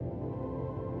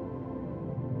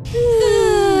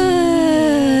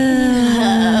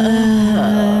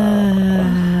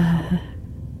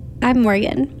I'm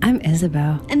Morgan. I'm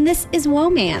Isabel. And this is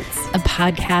Womance. A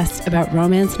podcast about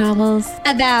romance novels.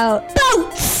 About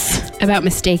boats. About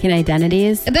mistaken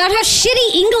identities. About how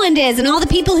shitty England is and all the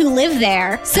people who live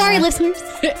there. Sorry, listeners.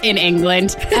 In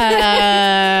England.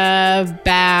 About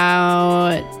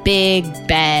big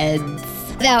beds.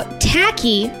 About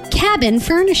tacky cabin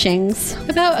furnishings.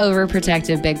 About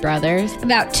overprotective big brothers.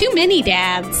 About too many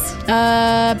dads.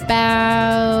 About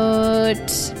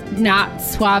not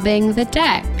swabbing the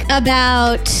deck.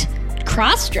 About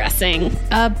cross-dressing.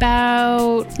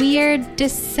 About weird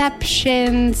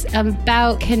deceptions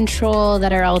about control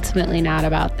that are ultimately not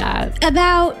about that.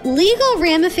 About legal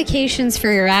ramifications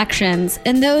for your actions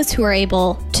and those who are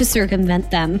able to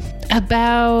circumvent them.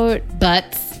 About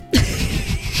butts.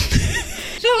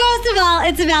 So most of all,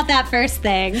 it's about that first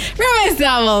thing. Romance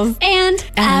novels. And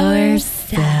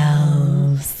ourselves.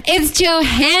 It's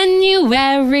Johannuary,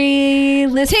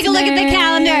 listeners. Take a look at the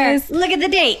calendar. Look at the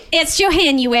date. It's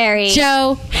Johannuary.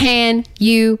 Johannuary.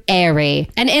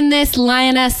 And in this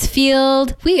lioness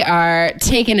field, we are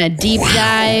taking a deep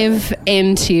dive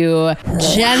into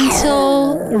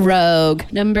Gentle Rogue.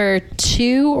 Number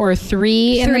 2 or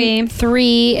 3?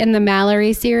 Three in the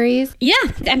Mallory series. Yeah,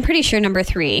 I'm pretty sure number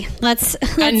 3. Let's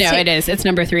No, it is. It's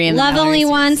number 3 in the Love Mallory Only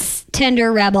series. Once,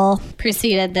 Tender Rebel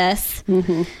preceded this.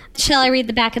 Mm-hmm. Shall I read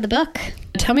the back of the book?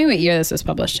 Tell me what year this was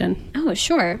published in. Oh,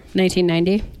 sure.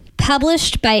 1990?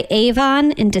 Published by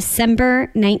Avon in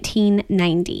December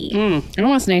 1990.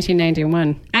 Almost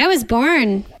 1991. I was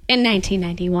born in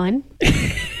 1991.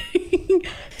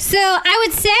 So I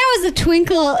would say I was a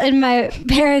twinkle in my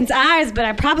parents' eyes, but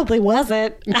I probably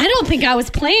wasn't. I don't think I was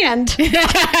planned.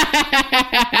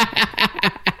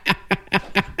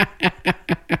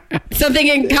 Something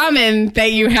in common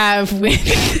that you have with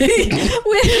the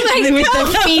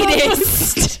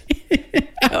fetus.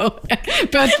 Oh,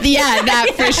 both, yeah,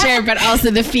 that for sure, but also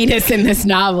the fetus in this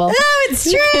novel. Oh,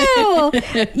 it's true.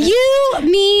 You,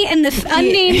 me, and the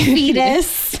unnamed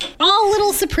fetus. All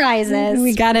little surprises.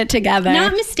 We got it together.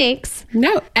 Not mistakes.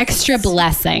 No, extra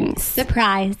blessings.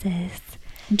 Surprises.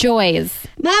 Joys.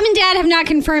 Mom and Dad have not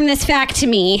confirmed this fact to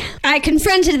me. I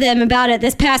confronted them about it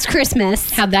this past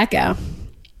Christmas. How'd that go?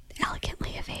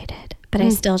 Elegantly evaded. But I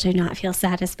still do not feel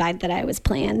satisfied that I was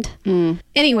planned.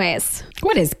 Anyways.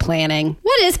 What is planning?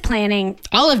 What is planning?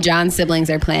 All of John's siblings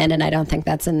are planned, and I don't think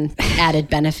that's an added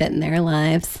benefit in their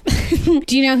lives.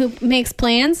 Do you know who makes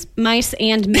plans? Mice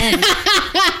and men.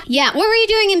 Yeah. What were you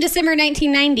doing in December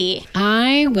 1990?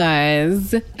 My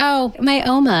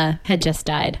Oma had just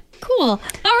died. Cool. All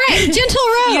right. Gentle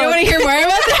Rogue. You don't want to hear more about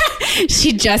that?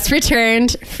 She just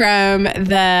returned from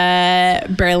the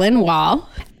Berlin Wall.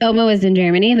 Oma was in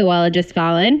Germany. The wall had just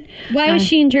fallen. Why was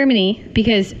she in Germany?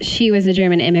 Because she was a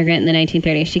German immigrant in the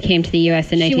 1930s. She came to the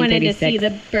U.S. in 1936. She wanted to see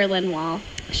the Berlin Wall.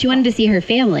 She wanted to see her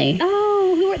family.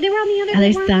 Oh, they were on the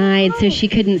other side, so she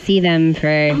couldn't see them for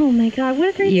oh my God,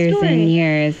 what a great years story. And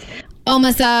years.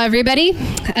 Oma saw everybody.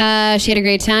 She had a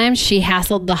great time. She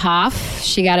hassled the Hoff.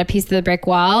 She got a piece of the brick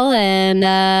wall,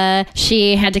 and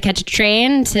she had to catch a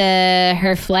train to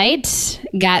her flight.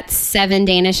 Got 7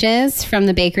 Danishes from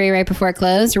the bakery right before it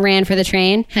closed. Ran for the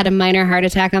train. Had a minor heart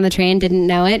attack on the train. Didn't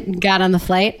know it. Got on the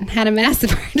flight. Had a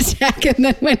massive heart attack, and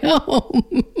then went home.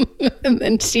 And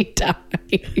then she died.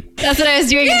 That's what I was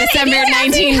doing in December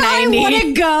 1990. I want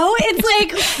to go. It's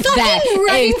like fucking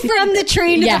running from the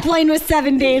train to the plane with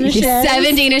 7 Danishes.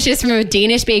 7 Danishes from a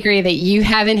Danish bakery that you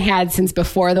haven't had since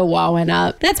before the wall went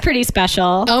up. That's pretty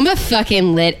special. Oma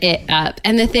fucking lit it up.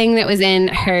 And the thing that was in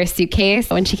her suitcase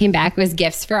when she came back was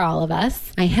gifts for all of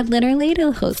us. I had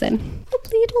Lederhosen.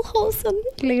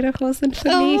 Lederhosen for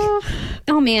me.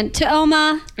 Oh man, to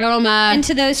Oma. Oma. And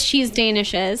to those cheese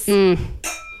Danishes.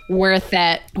 Worth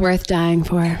it. Worth dying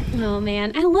for. Oh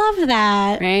man, I love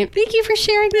that. Right? Thank you for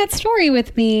sharing that story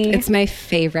with me. It's my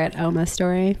favorite Oma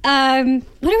story. What are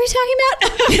we talking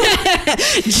about?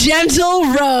 Gentle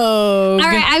Rogue. All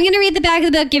right, I'm going to read the back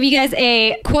of the book, give you guys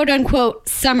a quote-unquote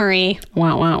summary.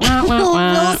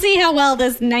 We'll see how well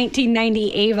this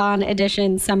 1990 Avon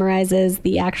edition summarizes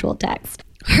the actual text.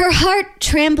 Her heart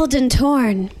trembled and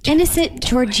torn. Innocent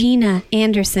Georgina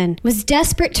Anderson was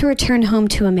desperate to return home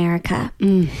to America.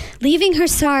 Leaving her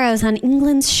sorrows on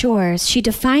England's shores, she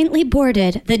defiantly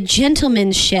boarded the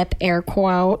gentleman's ship, air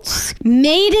quotes,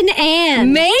 Maiden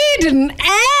Anne. Maiden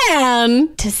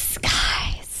Anne?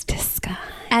 Disguised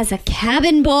as a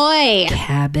cabin boy.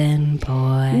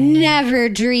 Never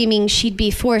dreaming she'd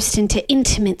be forced into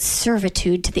intimate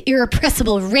servitude to the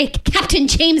irrepressible rake Captain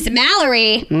James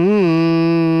Mallory.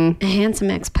 A handsome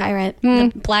ex-pirate.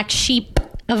 The black sheep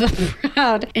of a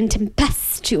proud and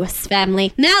tempestuous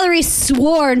family, Mallory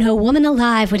swore no woman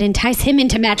alive would entice him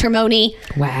into matrimony.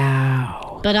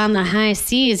 Wow. But on the high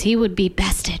seas, he would be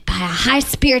bested by a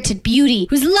high-spirited beauty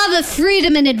whose love of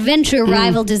freedom and adventure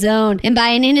rivaled his own, and by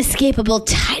an inescapable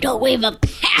tidal wave of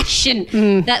passion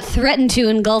that threatened to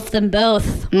engulf them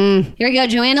both. Here we go.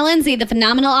 Joanna Lindsey, the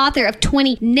phenomenal author of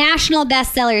 20 national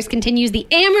bestsellers, continues the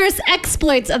amorous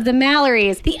exploits of the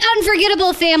Mallorys, the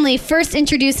unforgettable family first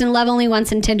introduced in Love Only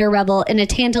Once and Tinder Rebel, in a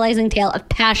tantalizing tale of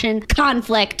passion,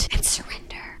 conflict, and surrender.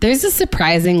 There's a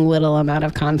surprising little amount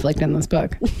of conflict in this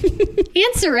book.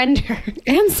 And surrender.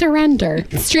 And surrender,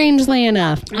 strangely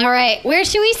enough. All right, where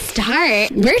should we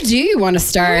start? Where do you want to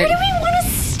start? Where do we want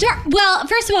to start? Well,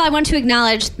 first of all, I want to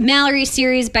acknowledge Mallory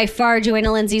series, by far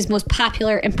Joanna Lindsey's most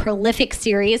popular and prolific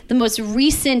series. The most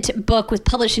recent book was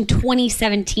published in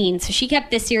 2017, so she kept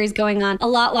this series going on a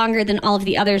lot longer than all of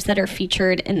the others that are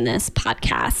featured in this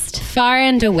podcast. Far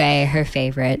and away her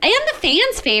favorite. And the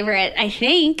fans' favorite, I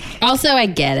think. Also, I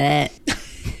get it.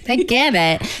 I get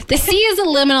it. The sea is a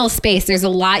liminal space. There's a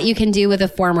lot you can do with a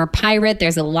former pirate.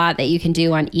 There's a lot that you can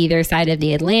do on either side of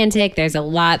the Atlantic. There's a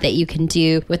lot that you can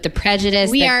do with the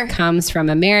prejudice comes from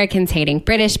Americans hating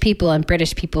British people and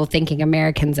British people thinking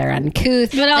Americans are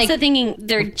uncouth. But also thinking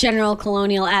their general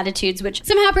colonial attitudes, which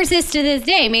somehow persist to this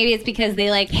day. Maybe it's because they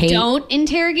don't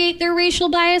interrogate their racial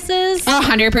biases.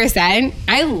 100%.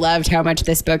 I loved how much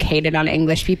this book hated on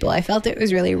English people. I felt it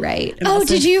was really right. Oh,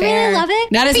 did you really love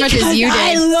it? Not as much as you did.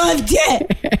 I loved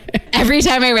it. Every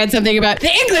time I read something about the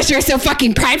English are so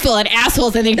fucking prideful and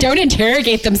assholes and they don't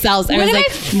interrogate themselves, I was like,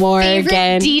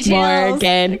 Morgan.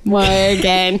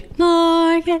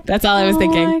 That's all I was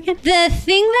thinking. The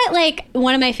thing that,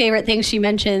 one of my favorite things she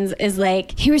mentions is,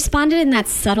 he responded in that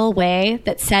subtle way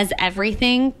that says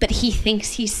everything, but he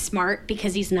thinks he's smart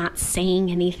because he's not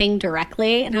saying anything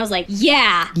directly. And I was like,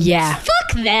 yeah.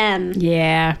 Fuck them.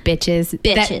 Yeah, bitches.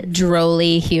 That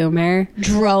drolly humor.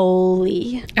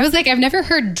 Drolly. I was like, I've never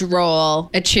heard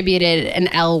droll attributed an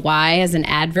ly as an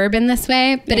adverb in this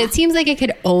way, but it seems like it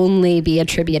could only be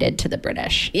attributed to the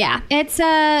British. Yeah, it's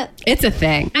a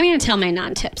thing. I'm gonna tell my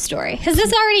non-tip story. Has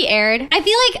this already aired? I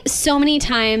feel like so many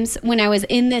times when I was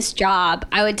in this job,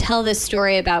 I would tell this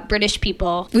story about British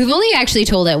people. We've only actually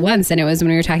told it once, and it was when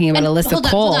we were talking about Alyssa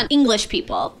Cole. Hold on, English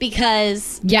people,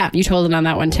 because you told it on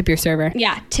that one. Tip your server.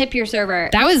 Yeah, tip your server.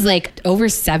 That was over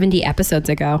 70 episodes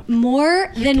ago. More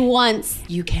than once.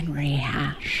 You can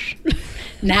rehash.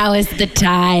 Now is the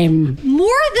time. More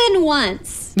than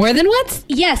once. More than once?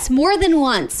 Yes, more than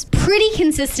once. Pretty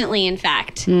consistently, in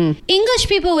fact. English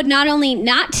people would not only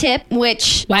not tip,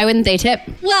 which... Why wouldn't they tip?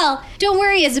 Well, don't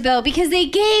worry, Isabel, because they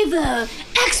gave an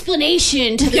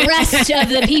explanation to the rest of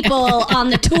the people on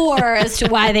the tour as to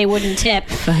why they wouldn't tip.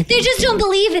 They just don't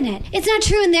believe in it. It's not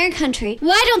true in their country.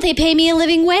 Why don't they pay me a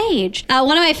living wage?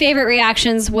 One of my favorite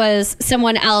reactions was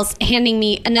someone else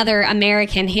another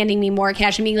American handing me more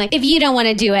cash and being like, if you don't want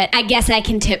to do it, I guess I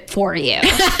can tip for you.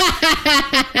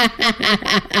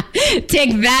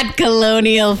 Take that,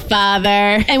 colonial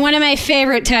father. And one of my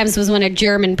favorite times was when a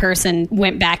German person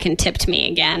went back and tipped me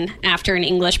again after an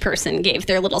English person gave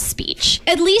their little speech.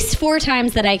 At least 4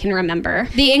 times that I can remember.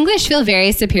 The English feel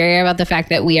very superior about the fact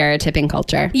that we are a tipping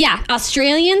culture. Yeah.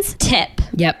 Australians, tip.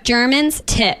 Yep. Germans,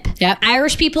 tip. Yep.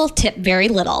 Irish people, tip very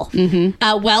little.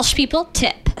 Welsh people,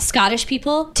 tip. Scottish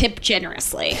people, tip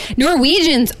generously.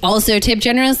 Norwegians also tip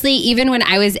generously, even when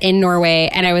I was in Norway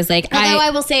and I was like... Although I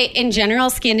will say, in general,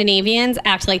 Scandinavians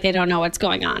act like they don't know what's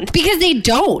going on. Because they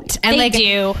don't. And they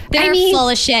do. They're full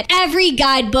of shit. Every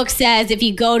guidebook says if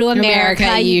you go to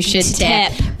America you should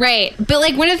tip. Right.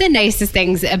 But one of the nicest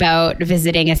things about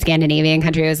visiting a Scandinavian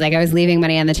country was I was leaving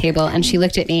money on the table and she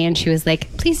looked at me and she was like,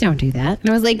 please don't do that. And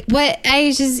I was like, what?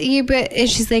 And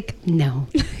she's like, no.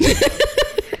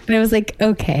 And I was like,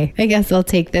 okay, I guess I'll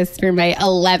take this for my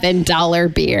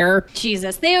 $11 beer.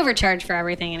 Jesus, they overcharge for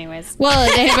everything anyways. Well,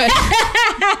 they have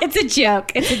it's a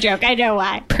joke. It's a joke. I know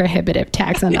why. Prohibitive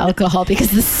tax on alcohol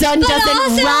because the sun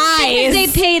doesn't rise. They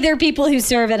pay their people who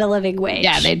serve at a living wage.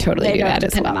 Yeah, they totally do that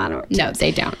as well. No,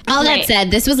 they don't. All that said,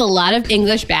 this was a lot of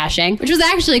English bashing, which was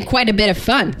actually quite a bit of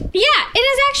fun. Yeah, it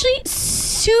is actually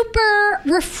super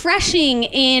refreshing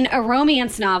in a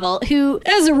romance novel who,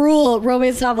 as a rule,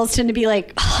 romance novels tend to be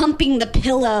humping the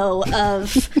pillow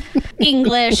of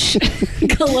English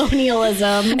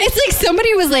colonialism. It's like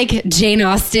somebody was like, Jane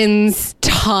Austen's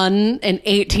ton in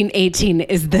 1818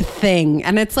 is the thing.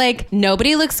 And it's like,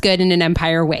 nobody looks good in an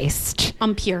Empire waist.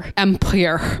 Empire.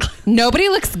 Nobody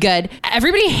looks good.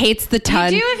 Everybody hates the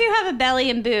ton. You do if you have a belly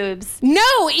and boobs.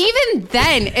 No, even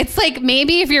then, it's like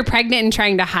maybe if you're pregnant and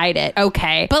trying to hide it,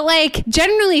 okay. But like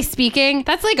generally speaking,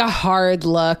 that's like a hard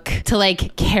look to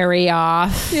like carry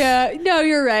off. Yeah, no,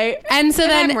 you're right. And so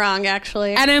then I'm wrong,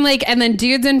 actually. And I'm like, and then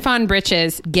dudes in fawn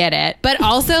breeches get it. But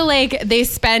also like they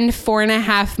spend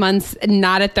 4.5 months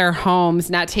not at their homes,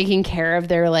 not taking care of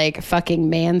their like fucking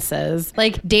manses,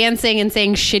 like dancing and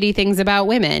saying shitty things about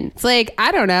women. It's like,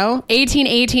 I don't know.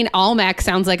 1818 Almec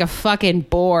sounds like a fucking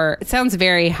bore. It sounds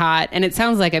very hot and it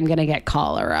sounds like I'm going to get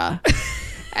cholera.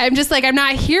 I'm just like, I'm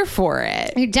not here for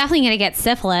it. You're definitely going to get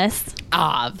syphilis.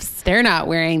 Ovs. They're not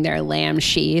wearing their lamb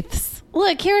sheaths.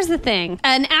 Look, here's the thing.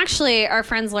 And actually, our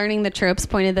friends Learning the Tropes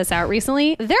pointed this out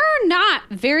recently. There are not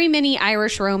very many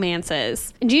Irish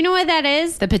romances. Do you know what that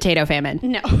is? The potato famine.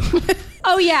 No.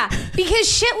 Oh, yeah. Because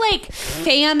shit like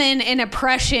famine and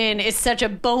oppression is such a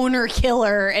boner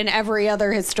killer in every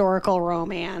other historical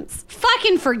romance.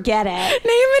 Fucking forget it.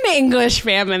 Name an English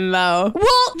famine, though.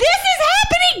 Well, this is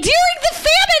happening during the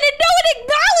famine and no one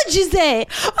acknowledges it.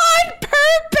 On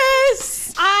purpose.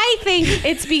 I think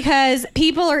it's because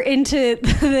people are into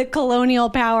the colonial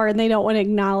power and they don't want to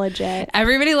acknowledge it.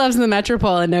 Everybody loves the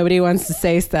metropole and nobody wants to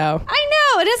say so. I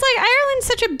know. It is like Ireland's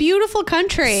such a beautiful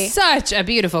country. Such a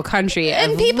beautiful country.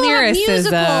 And people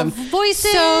lyricism, have musical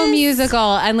voices. So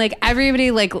musical. And like everybody,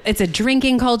 like it's a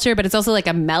drinking culture, but it's also like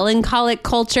a melancholic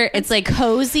culture. It's like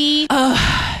cozy.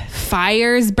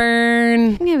 Fires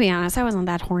burn. I'm going to be honest. I wasn't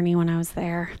that horny when I was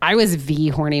there. I was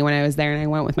horny when I was there and I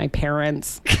went with my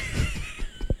parents.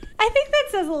 I think that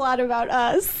says a lot about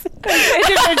us as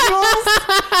individuals.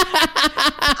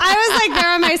 I was like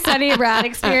there on my study abroad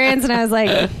experience and I was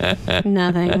like,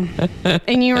 nothing.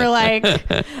 And you were like,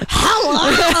 hello.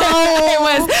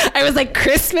 I was like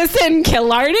Christmas in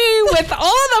Killarney with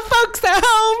all the folks at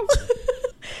home.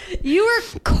 You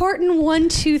were courting 1,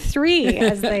 2, 3,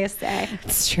 as they say.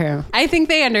 It's true. I think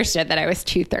they understood that I was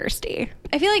too thirsty.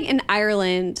 I feel like in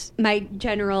Ireland, my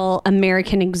general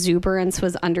American exuberance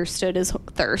was understood as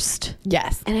thirst.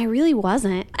 Yes. And I really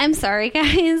wasn't. I'm sorry,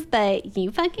 guys, but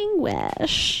you fucking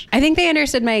wish. I think they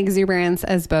understood my exuberance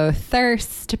as both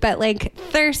thirst, but like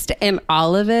thirst in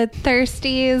all of it.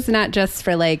 Thirsties, not just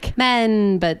for like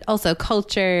men, but also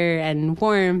culture and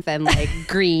warmth and like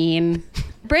green.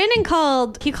 Brandon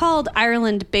called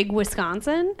Ireland Big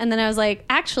Wisconsin. And then I was like,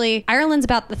 actually, Ireland's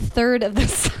about the third of the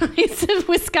size of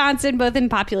Wisconsin, both in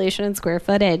population and square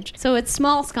footage. So it's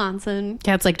small Wisconsin.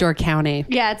 Yeah, it's like Door County.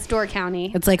 Yeah, it's Door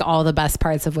County. It's like all the best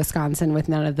parts of Wisconsin with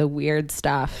none of the weird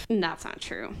stuff. That's not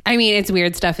true. I mean, it's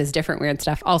weird stuff is different weird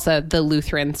stuff. Also, the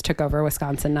Lutherans took over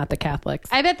Wisconsin, not the Catholics.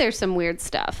 I bet there's some weird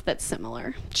stuff that's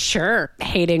similar. Sure.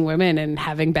 Hating women and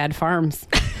having bad farms.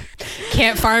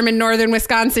 Can't farm in northern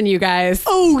Wisconsin, you guys.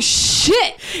 Oh,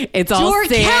 shit. It's all Door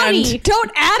sand. County.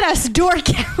 Don't add us, Door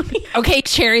County. Okay,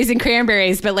 cherries and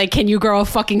cranberries, but like, can you grow a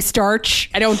fucking starch?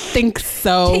 I don't think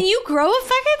so. Can you grow a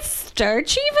fucking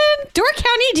starch even? Door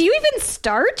County, do you even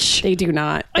starch? They do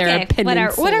not. They're a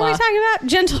peninsula. What are we talking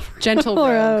about? Gentle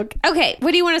Rogue. Okay,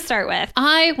 what do you want to start with?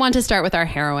 I want to start with our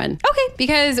heroine. Okay.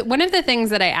 Because one of the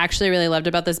things that I actually really loved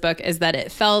about this book is that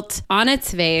it felt on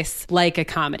its face like a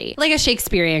comedy, like a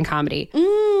Shakespearean comedy,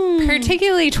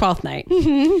 particularly Twelfth Night.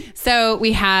 Mm-hmm. So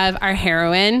we have our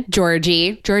heroine,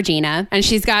 Georgina, and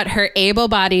she's got her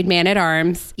able-bodied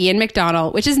man-at-arms, Ian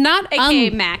McDonald, which is not...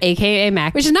 AKA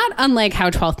Mac. Which is not unlike how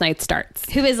Twelfth Night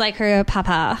starts. Who is like her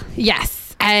papa. Yes.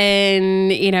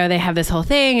 And, you know, they have this whole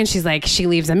thing and she's like, she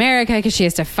leaves America because she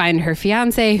has to find her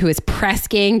fiance who is press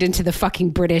ganged into the fucking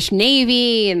British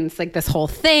Navy. And it's like this whole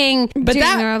thing. But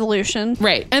during the revolution.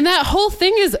 Right. And that whole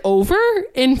thing is over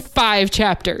in 5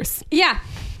 chapters. Yeah.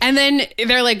 And then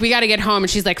they're like, we got to get home. And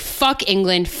she's like, fuck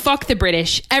England. Fuck the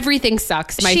British. Everything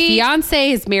sucks. My fiance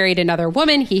has married another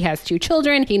woman. He has 2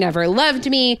 children. He never loved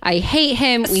me. I hate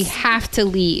him. We have to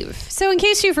leave. So in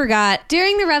case you forgot,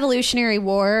 during the Revolutionary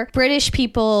War, British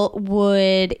people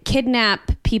would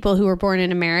kidnap people who were born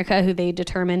in America who they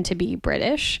determined to be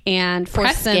British and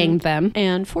force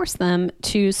them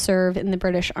to serve in the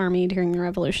British Army during the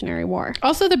Revolutionary War.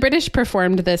 Also, the British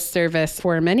performed this service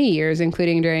for many years,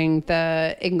 including during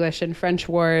the English and French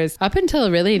wars. Up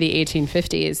until really the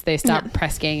 1850s, they stopped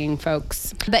press ganging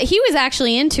folks. But he was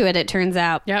actually into it, it turns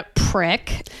out. Yep.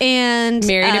 Prick. And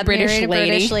married a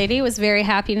British lady. Was very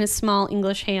happy in his small small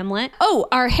English hamlet. Oh,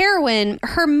 our heroine,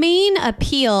 her main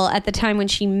appeal at the time when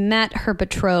she met her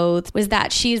betrothed was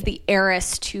that she is the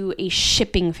heiress to a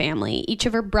shipping family. Each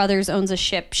of her brothers owns a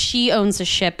ship. She owns a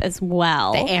ship as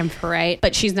well. The Amphitrite.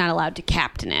 But she's not allowed to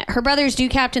captain it. Her brothers do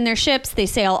captain their ships. They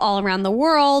sail all around the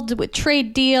world with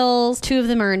trade deals. 2 of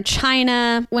them are in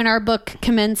China. When our book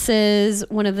commences,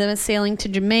 one of them is sailing to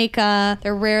Jamaica.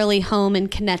 They're rarely home in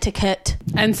Connecticut.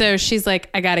 And so she's like,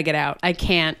 I gotta get out. I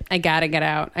gotta get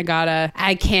out.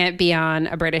 I can't be on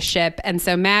a British ship. And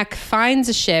so Mac finds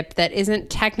a ship that isn't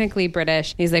technically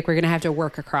British. He's like, we're gonna have to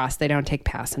work across. They don't take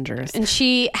passengers. And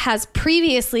she has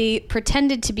previously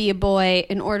pretended to be a boy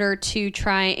in order to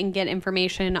try and get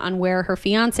information on where her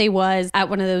fiance was at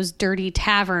one of those dirty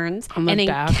taverns, and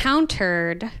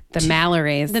encountered the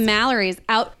Mallorys. The Mallorys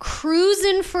out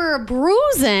cruising for a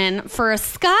bruising for a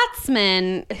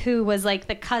Scotsman who was like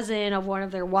the cousin of one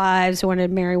of their wives, who wanted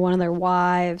to marry one of their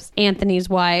wives, Anthony's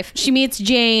wife. She meets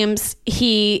James.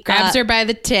 He grabs her by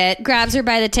the tit.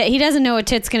 He doesn't know a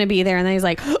tit's going to be there. And then he's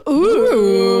like,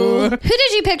 ooh. Who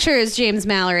did you picture as James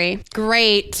Mallory?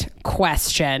 Great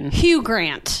question. Hugh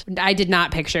Grant. I did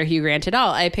not picture Hugh Grant at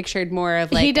all. I pictured more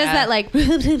of like... He does that like...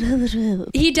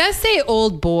 He does say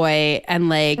old boy and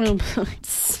like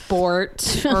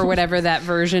sport or whatever that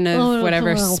version of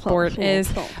whatever sport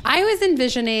is. I was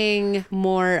envisioning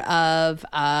more of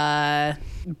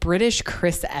British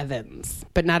Chris Evans,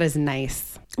 but not as nice.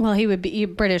 Well, he would be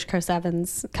British Chris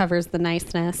Evans covers the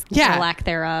niceness, the lack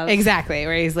thereof. Exactly,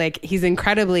 where he's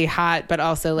incredibly hot, but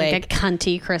also like a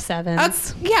cunty Chris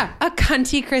Evans. A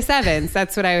cunty Chris Evans.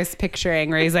 That's what I was picturing,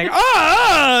 where he's like,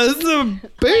 oh, it's a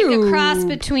boo. Like a cross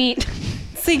between...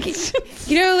 It's like,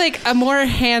 you know, like a more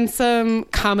handsome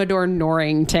Commodore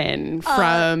Norrington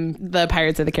from the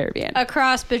Pirates of the Caribbean. A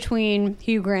cross between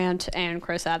Hugh Grant and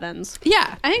Chris Evans.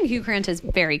 Yeah. I think Hugh Grant is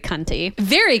very cunty.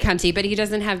 Very cunty, but he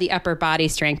doesn't have the upper body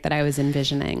strength that I was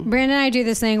envisioning. Brandon and I do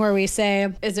this thing where we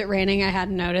say, is it raining? I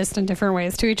hadn't noticed, in different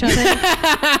ways to each other.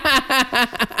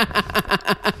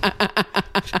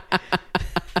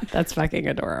 That's fucking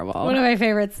adorable. One of my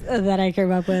favorites that I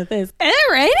came up with is, is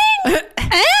it raining?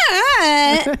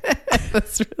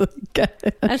 That's really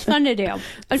good. That's fun to do.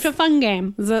 It's a fun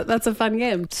game. That's a fun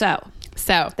game.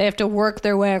 So they have to work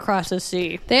their way across the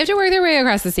sea.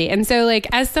 And so like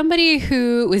as somebody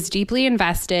who was deeply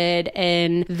invested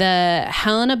in the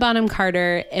Helena Bonham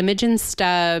Carter, Imogen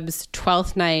Stubbs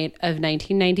 12th Night of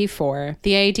 1994,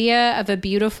 the idea of a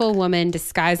beautiful woman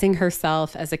disguising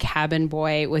herself as a cabin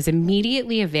boy was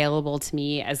immediately available to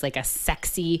me as like a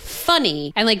sexy,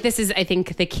 funny, and like this is I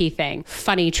think the key thing,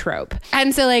 funny trope.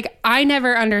 And so like I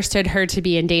never understood her to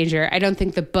be in danger. I don't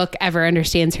think the book ever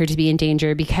understands her to be in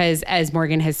danger because as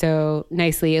Morgan has so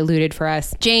nicely alluded for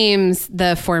us, James,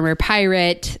 the former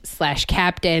pirate /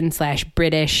 captain /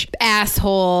 British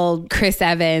asshole Chris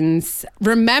Evans,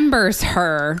 remembers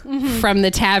her from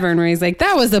the tavern where he's like,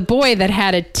 that was a boy that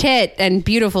had a tit and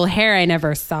beautiful hair I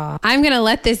never saw. I'm going to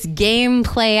let this game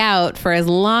play out for as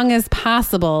long as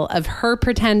possible of her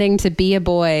pretending to be a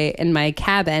boy in my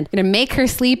cabin. I'm going to make her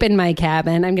sleep in my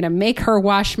cabin. I'm going to make her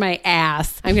wash my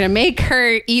ass. I'm going to make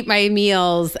her eat my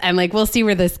meals, and like we'll see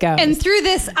where this goes. And through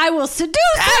this, I will seduce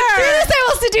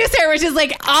her. Which is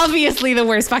like obviously the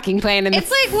worst fucking plan in it's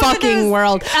the like fucking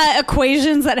world.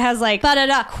 Equations that has like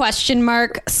question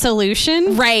mark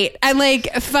solution. Right. And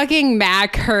like fucking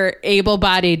Mac, her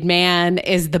able-bodied man,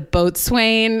 is the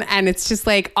boatswain. And it's just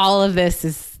like all of this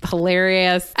is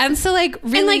hilarious. And so like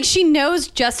really, and like she knows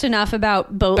just enough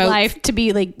about boat life to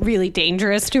be like really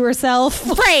dangerous to herself.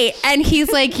 Right. And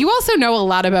he's like, you also know a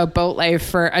lot about boat life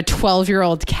for a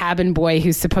 12-year-old cabin boy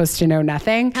who's supposed to know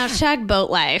nothing. # boat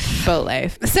life. Boat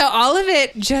life. So all of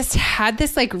it just had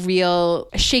this like real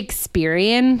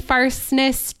Shakespearean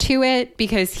farceness to it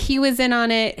because he was in on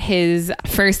it. His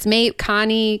first mate,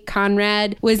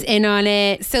 Conrad, was in on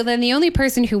it. So then the only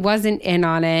person who wasn't in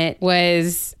on it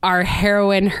was our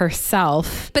heroine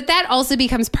herself. But that also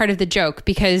becomes part of the joke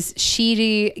because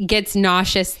she gets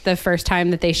nauseous the first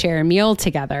time that they share a meal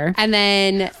together. And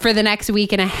then for the next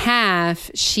week and a half,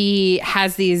 she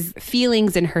has these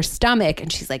feelings in her stomach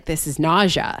and she's like, this is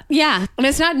nausea. Yeah. And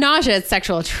it's not nausea, it's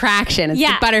sexual attraction. It's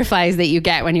the butterflies that you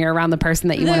get when you're around the person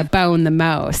that you want to bone the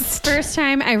most. First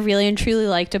time I really and truly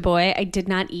liked a boy, I did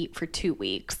not eat for 2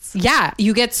 weeks. Yeah.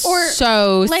 You get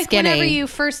so like skinny. Whenever you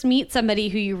first meet somebody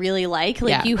who you really like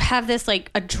you have this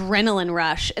like adrenaline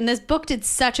rush. And this book did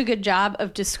such a good job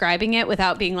of describing it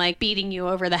without being like beating you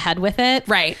over the head with it.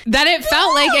 Right. That it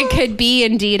felt like it could be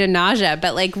indeed a nausea,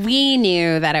 but like we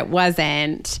knew that it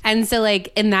wasn't. And so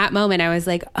like in that moment I was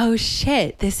like, oh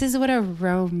shit, this is what a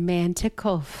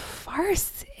romantical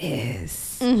farce is.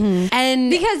 And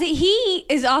because he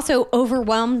is also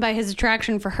overwhelmed by his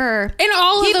attraction for her. In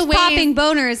all of the ways. Popping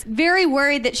boners, very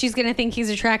worried that she's going to think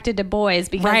he's attracted to boys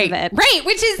because of it. Right,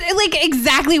 which is like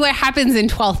exactly what happens in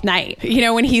 12th Night. You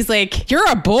know, when he's like, you're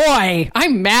a boy.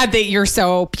 I'm mad that you're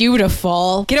so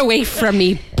beautiful. Get away from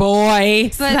me, boy.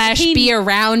 / be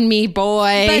around me,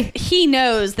 boy. But he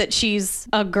knows that she's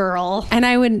a girl. And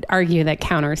I would argue that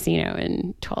Count Orsino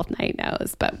in 12th Night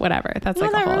knows, but whatever. That's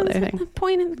like a whole other thing. The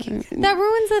point of that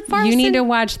ruins the farce. You need to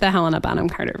watch the Helena Bonham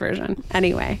Carter version.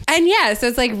 Anyway. And yeah, so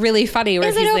it's like really funny. Where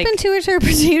is it open to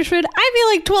interpretation?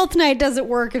 I feel like 12th Night doesn't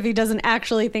work if he doesn't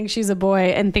actually think she's a boy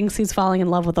and thinks he's falling in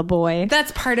love with a boy.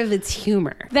 That's part of its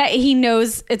humor. That he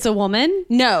knows it's a woman?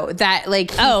 No, that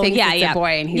like he thinks it's a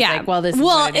boy and he's like, well, this is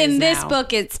what it is in this now.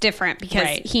 book it's different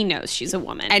because he knows she's a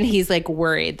woman. And he's like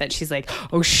worried that she's like,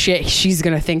 oh shit, she's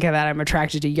going to think that I'm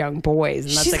attracted to young boys.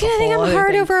 And that's she's like going to think I'm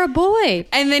hard over a boy.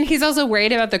 And then he's also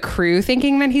worried about the crew thinking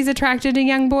that he's attracted to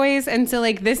young boys. And so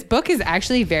like this book is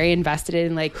actually very invested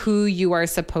in like who you are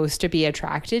supposed to be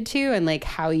attracted to and like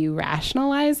how you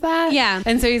rationalize that. Yeah.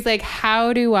 And so he's like,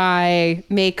 how do I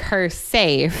make her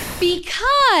safe?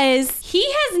 Because he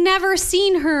has never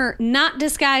seen her not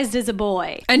disguised as a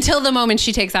boy. Until the moment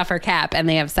she takes off her cap and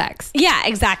they have sex. Yeah,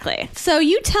 exactly. So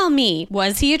you tell me,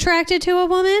 was he attracted to a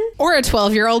woman? Or a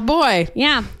 12-year-old boy?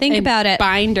 Yeah, think about it.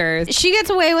 Binders. She gets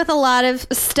away with a lot of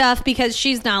stuff because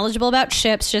she's knowledgeable about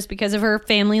ships just because of her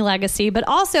family legacy. But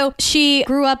also, she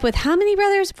grew up with how many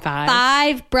brothers?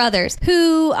 5 brothers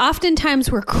who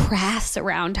oftentimes were crass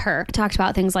around her. Talked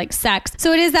about things like sex.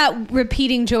 So it is that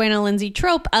repeating Joanna Lindsey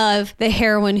trope of the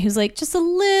heroine who's like just a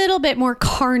little bit more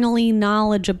carnally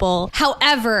knowledgeable,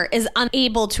 however, is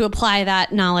unable to apply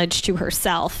that knowledge to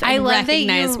herself and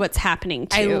recognize what's happening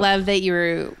to. I love that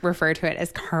you refer to it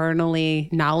as carnally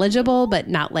knowledgeable, but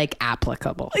not like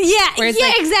applicable. Yeah,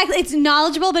 exactly. It's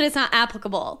knowledgeable, but it's not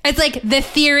applicable. It's like the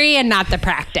theory and not the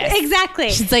practice. Exactly.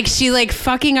 She's like, she like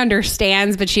fucking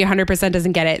understands, but she 100%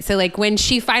 doesn't get it. So like when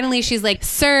she's like,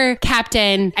 sir,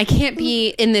 captain, I can't be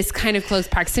in this kind of close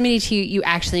proximity to you. You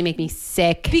actually make me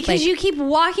sick. Because you keep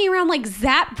walking around like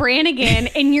Zap Brannigan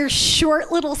in your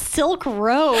short little silk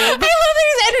robe. I love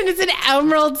that it's an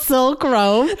emerald silk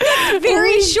robe.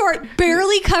 Very short,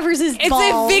 barely covers his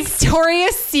balls. It's a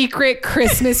Victoria's Secret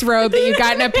Christmas robe that you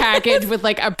got in a package with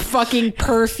like a fucking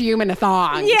perfume and a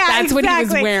thong. Yeah, that's what he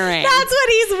was wearing. That's what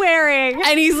he's wearing.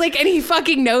 And he's like, and he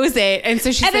fucking knows it. And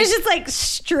so she's and it's just like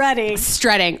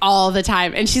strutting all the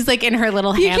time. And she's like in her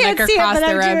little hammock across the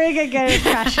room. I'm doing a good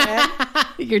impression.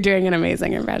 You're doing an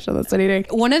amazing impression. That's what you're doing.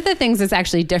 One of the things that's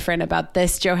actually different about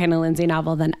this Johanna Lindsey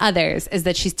novel than others is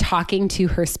that she's talking to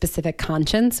her specific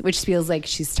conscience, which feels like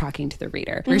she's talking to the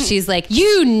reader. Where she's like,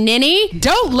 you ninny,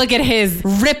 don't look at his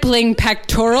rippling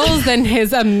pectorals and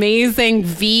his amazing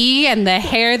V and the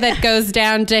hair that goes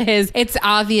down to his, it's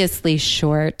obviously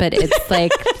short, but it's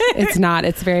like, it's not,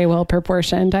 it's very well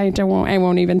proportioned. I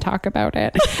won't even talk about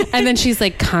it. And then she's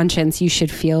like, conscience, you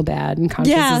should feel bad. And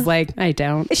conscience is like, I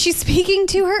don't. She's speaking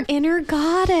to her inner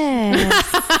goddess.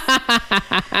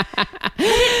 It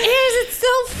is. It's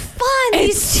so fun.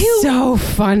 It's so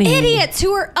funny. Idiots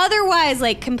who are otherwise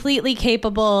like completely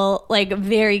capable, like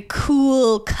very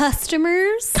cool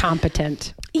customers.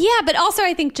 Competent. Yeah, but also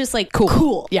I think just like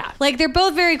cool. Yeah. Like they're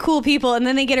both very cool people and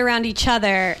then they get around each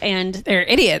other and they're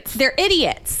idiots.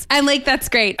 And like that's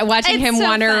great. Watching him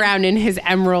wander around in his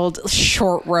emerald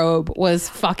short robe was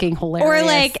fucking hilarious. Or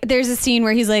like there's a scene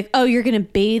where he's like, oh, you're going to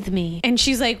bathe me. And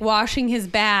she's like washing his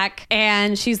back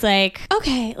and she's like,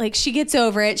 okay, like she gets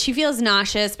over it. She feels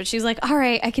nauseous, but she's like, all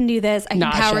right, I can do this. I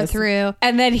can power through.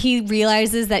 And then he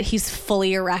realizes that he's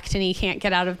fully erect and he can't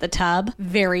get out of the tub.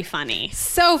 Very funny.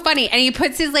 So funny. And he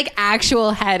puts his like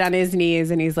actual head on his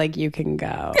knees and he's like, you can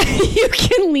go. You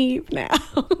can leave now.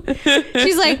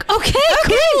 She's like, okay,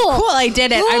 cool. I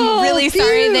did it. I'm really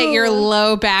sorry that your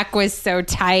low back was so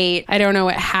tight. I don't know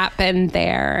what happened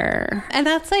there. And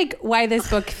that's like why this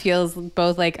book feels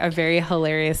both like a very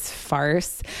hilarious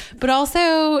farce, but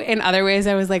also in other ways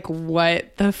I was like,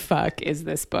 what the fuck is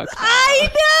this book? I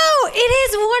know. It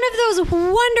is one of those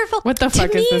wonderful. What the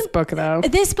fuck is this book though?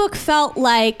 This book felt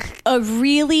like a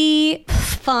really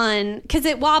fun, because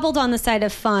it wobbled on the side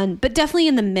of fun, but definitely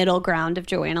in the middle ground of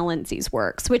Joanna Lindsey's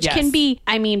works, which can be,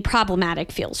 I mean,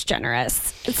 problematic feels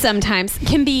generous. Sometimes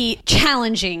can be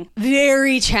challenging,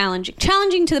 very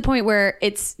challenging to the point where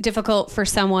it's difficult for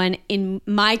someone in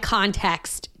my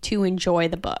context to enjoy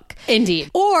the book. Indeed.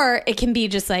 Or it can be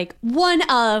just like one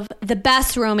of the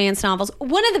best romance novels,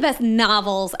 one of the best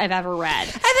novels I've ever read.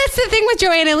 And that's the thing with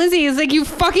Joanna Lindsey is like you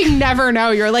fucking never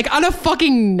know. You're like on a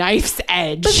fucking knife's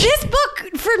edge. But this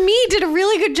book, for me, did a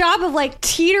really good job of like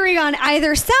teetering on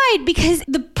either side because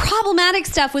the problematic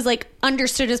stuff was like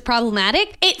understood as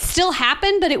problematic. It still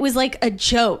happened, but it was like a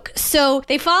joke. So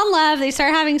they fall in love, they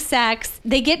start having sex,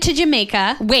 they get to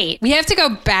Jamaica. Wait, we have to go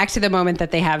back to the moment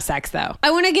that they have sex though.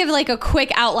 I want to give like a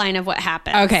quick outline of what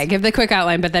happens. Okay, give the quick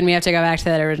outline, but then we have to go back to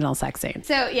that original sex scene.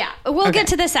 So yeah, we'll get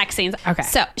to the sex scenes. Okay.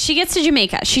 So she gets to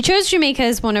Jamaica. She chose Jamaica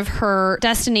as one of her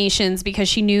destinations because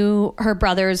she knew her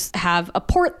brothers have a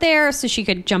port there, so she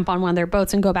could jump on one of their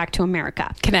boats and go back to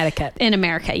America. Connecticut. In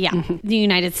America, yeah. The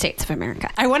United States of America.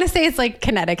 I want to say it's like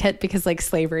Connecticut because like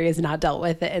slavery is not dealt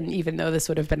with, and even though this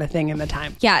would have been a thing in the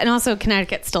time. Yeah, and also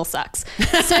Connecticut still sucks.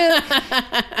 So,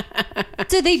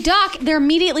 so they dock. They're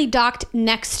immediately docked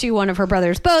next to one of her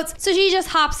brother's boats. So she just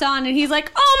hops on, and he's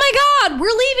like, "Oh my God, we're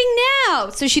leaving now!"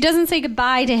 So she doesn't say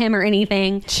goodbye to him or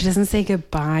anything. She doesn't say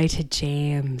goodbye to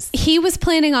James. He was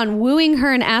planning on wooing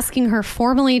her and asking her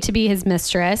formally to be his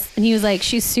mistress, and he was like,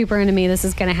 "She's super into me. This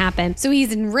is going to happen." So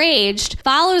he's enraged,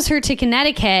 follows her to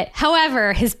Connecticut.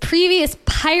 However, his previous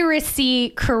piracy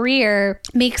career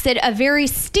makes it a very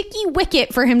sticky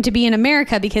wicket for him to be in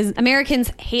America because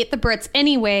Americans hate the Brits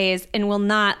anyways and will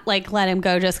not like let him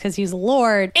go just because he's a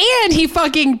lord. And he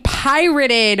fucking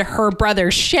pirated her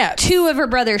brother's ship. 2 of her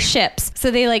brother's ships.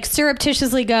 So they like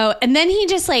surreptitiously go. And then he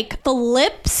just like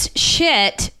flips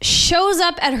shit, shows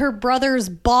up at her brother's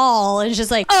ball and is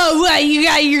just like, "Oh, well,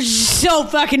 you're so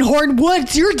fucking horned.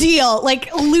 What's your deal?"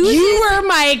 Like loses. You were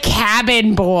my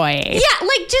cabin boy. Yeah,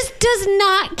 like just does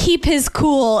not keep his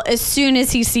cool as soon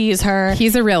as he sees her.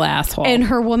 He's a real asshole. In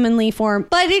her womanly form.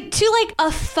 But it to like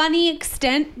a funny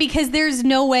extent because there's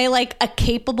no way like a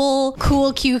capable,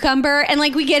 cool cucumber. And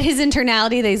like we get his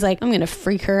internality that he's like, "I'm going to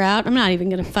freak her out. I'm not even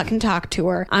going to fucking talk to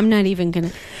her. I'm not even going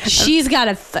to. She's got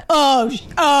a.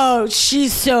 Oh,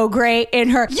 she's so great in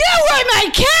her. You were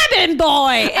my cabin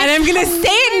boy. And I'm going to say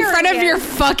it in front of your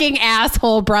fucking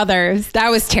asshole brothers. That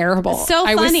was terrible. So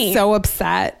funny. I was so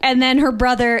upset. And then her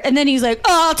brother, and then he's like,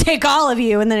 "Oh, I'll take all of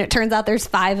you." And then it turns out there's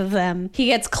 5 of them. He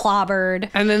gets clobbered.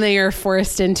 And then they are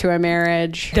forced into a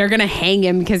marriage. They're going to hang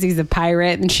him because he's a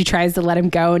pirate. And she tries to let him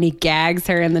go and he gags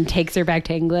her and then takes her back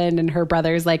to England. And her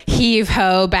brother's like, heave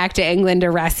ho back to England to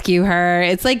rescue her.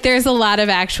 It's like there's a lot of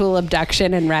actual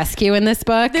abduction and rescue in this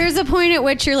book. There's a point at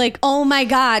which you're like, "Oh my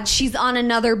God, she's on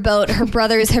another boat. Her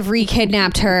brothers have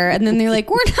re-kidnapped her." And then they're like,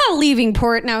 "We're not leaving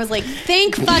port." And I was like,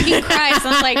 "Thank fucking Christ."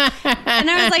 I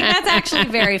was like, that's actually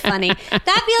very funny.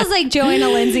 That feels like Joanna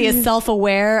Lindsey is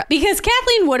self-aware because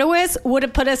Kathleen Woodiwiss would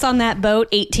have put us on that boat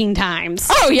 18 times.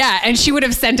 Oh yeah, and she would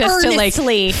have sent us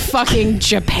Earnestly. to like fucking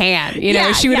Japan. You know,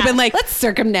 Yeah, she would have yeah. been like, "Let's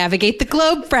circumnavigate the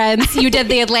globe, friends. You did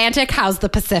the Atlantic. How's the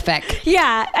Pacific?"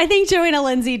 Yeah, I think Joanna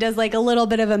Lindsey does like a little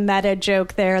bit of a meta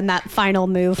joke there in that final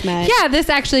movement. Yeah, this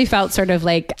actually felt sort of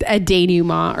like a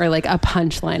denouement or like a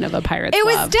punchline of a pirate's It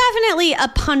was love. definitely a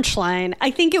punchline.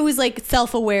 I think it was like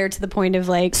self-aware to the point of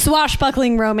like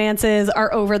swashbuckling romances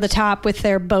are over the top with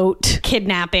their boat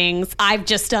kidnappings. I've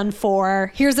just done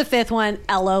 4. Here's a 5th one.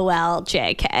 LOL,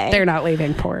 JK. They're not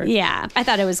leaving port. Yeah, I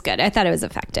thought it was good. I thought it was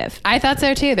effective. I thought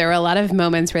so too. There were a lot of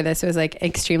moments where this was like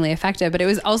extremely effective, but it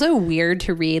was also weird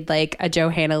to read like a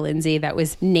Johanna Lindsey that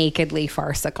was nakedly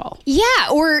farcical. Yeah,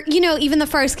 or, you know, even the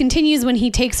farce continues when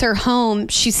he takes her home.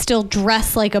 She's still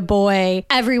dressed like a boy.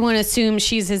 Everyone assumes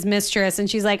she's his mistress, and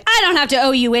she's like, "I don't have to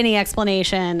owe you any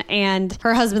explanation." And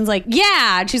her husband's like,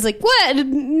 "Yeah." And she's like, "What?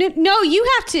 No, you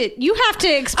have to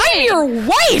explain." I'm your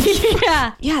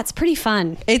wife. Yeah, it's pretty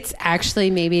fun It's actually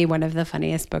maybe one of the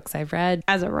funniest books I've read.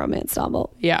 as a romance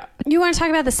novel. Yeah. You want to talk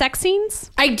about the sex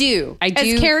scenes? I do.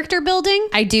 As character building?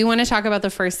 I do want to talk about the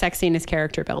first sex scene as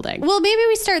character building. Well, maybe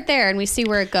we start there and we see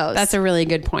where it goes. That's a really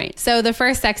good point. So the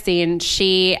first sex scene,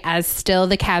 she, as still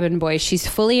the cabin boy, she's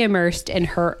fully immersed in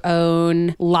her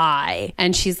own lie.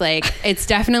 And she's like, "It's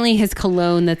definitely his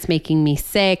cologne that's making me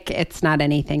sick. It's not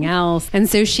anything else." And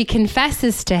so she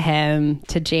confesses to him,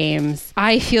 to James,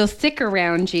 "I feel sick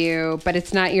around you, but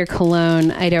it's not your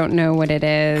cologne. I don't know what it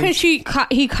is." because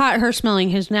he caught her smelling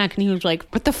his neck and he was like,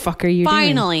 "What the fuck are you doing?"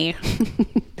 "Finally."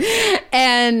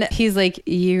 And he's like,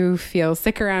 "You feel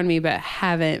sick around me, but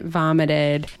haven't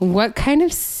vomited. What kind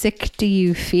of sick do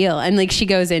you feel?" And like she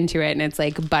goes into it and it's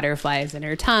like butterflies in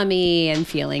her tummy and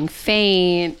feeling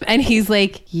faint. And he's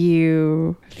like,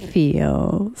 "You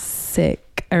feel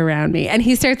sick around me. And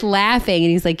he starts laughing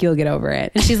and he's like, you'll get over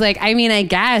it. And she's like, I mean, I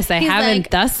guess I haven't like,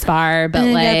 thus far, but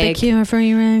I like got the cure for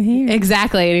you right here.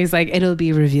 Exactly. And he's like, it'll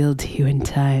be revealed to you in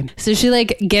time. So she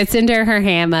like gets into her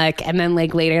hammock, and then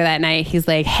like later that night he's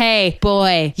like, hey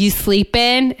boy, you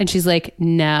sleeping? And she's like,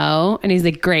 no. And he's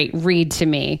like, great, read to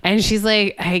me. And she's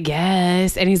like, I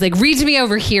guess. And he's like, read to me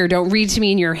over here, don't read to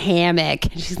me in your hammock.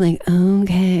 And she's like,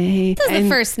 okay. This is the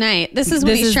first night. This is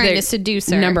when he's trying to seduce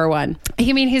her. Number one.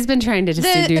 I mean, he's been trying to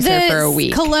seduce her for a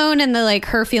week. Cologne and the like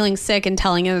her feeling sick and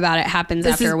telling him about it happens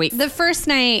after a week. The first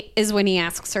night is when he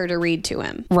asks her to read to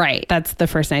him. Right. That's the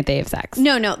first night they have sex.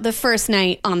 No. The first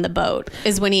night on the boat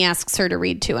is when he asks her to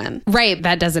read to him. Right.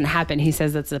 That doesn't happen. He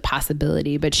says that's a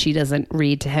possibility, but she doesn't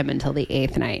read to him until the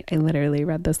 8th night. I literally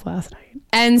read this last night.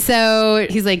 And so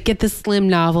he's like, get the slim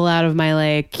novel out of my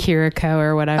like Kiriko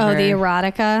or whatever. Oh, the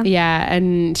erotica? Yeah.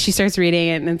 And she starts reading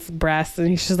it and it's breasts.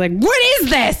 And she's like, what is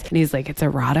this? And he's like, it's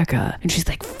erotica. And she's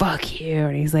like, fuck you.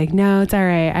 And he's like, no, it's all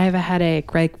right. I have a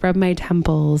headache. Like, rub my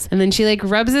temples. And then she like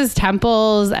rubs his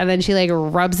temples, and then she like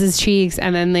rubs his cheeks,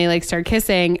 and then they like start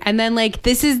kissing. And then like,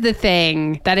 this is the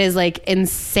thing that is like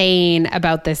insane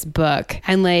about this book,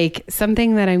 and like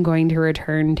something that I'm going to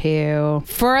return to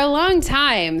for a long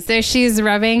time. So she's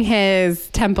rubbing his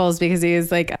temples because he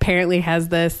is like apparently has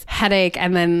this headache,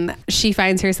 and then she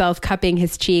finds herself cupping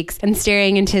his cheeks and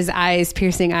staring into his eyes,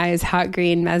 piercing eyes, hot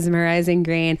green, mesmerizing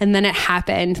green. And then it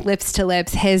happened, lips to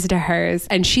lips, his to hers,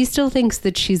 and she still thinks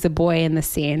that she's a boy in the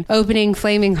scene. Opening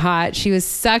flaming hot, she was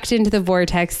sucked into the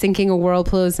vortex, sinking a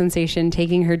whirlpool of sensation,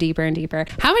 taking her deeper and deeper.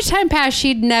 How much time passed,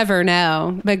 she'd never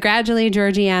know. But gradually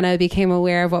Georgiana became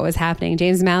aware of what was happening.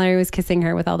 James Mallory was kissing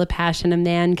her with all the passion a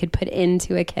man could put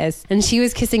into a kiss, and she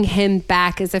was kissing him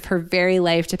back as if her very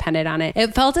life depended on it.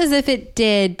 It felt as if it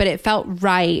did, but it felt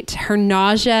right. Her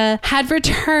nausea had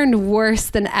returned worse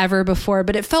than ever before,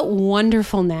 but it felt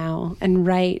wonderful now, and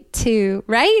right too.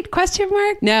 Right? Question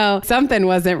mark? No, something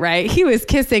wasn't right. He was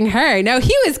kissing her. No,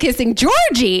 he was kissing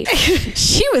Georgie.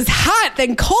 She was hot,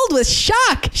 then cold with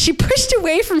shock. She pushed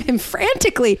away from him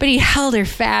frantically, but he held her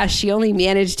fast. She only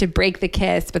managed to break the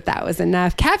kiss, but that was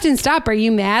enough. Captain, stop. Are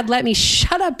you mad? Let me.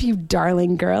 Shut up, you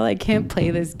darling girl. I can't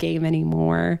play this game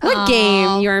anymore. What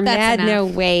game? You're mad? Enough. No,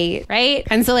 wait. Right?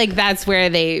 And so like that's where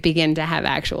they begin to have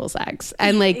actual sex.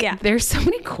 And like there's so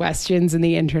many questions in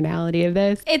the internality of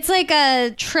this. It's like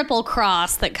a triple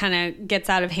cross that kind of gets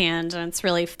out of hand, and it's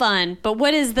really fun. But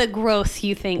what is the growth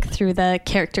you think through the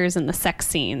characters and the sex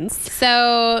scenes?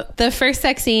 So the first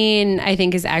sex scene I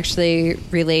think is actually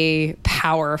really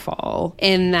powerful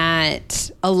in that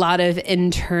a lot of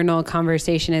internal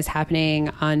conversation is happening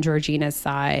on Georgina's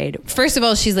side. First of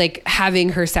all, she's like having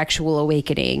her sexual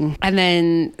awakening. And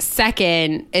then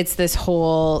second, it's this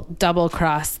whole double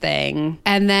cross thing.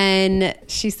 And then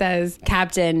she says,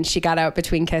 Captain, she got out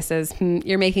between kisses.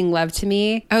 You're making love to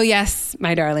me? Oh yes,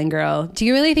 my darling girl. Do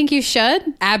you really think you should?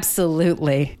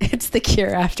 Absolutely. It's the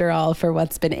cure after all for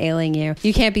what's been ailing you.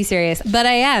 You can't be serious. But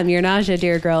I am. Your nausea,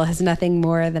 dear girl, has nothing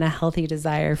more than a healthy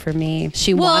desire for me.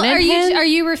 She wanted him. Are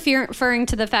you referring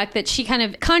to the fact that she kind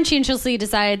of conscientiously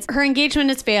decides her engagement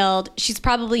has failed? She's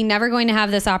probably never going to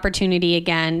have this opportunity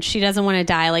again. She doesn't want to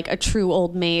die like a true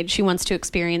old maid. She wants to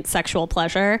experience sexual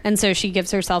pleasure. And so she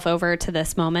gives herself over to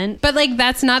this moment. But like,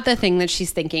 that's not the thing that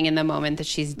she's thinking in the moment that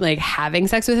she's like having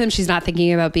sex with him. She's not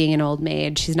thinking about being an old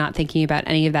maid. She's not thinking about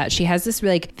any of that. She has this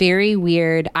like very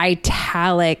weird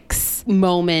italics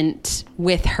moment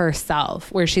with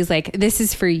herself where she's like, this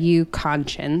is for you,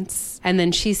 conscience. And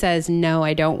then she says, no,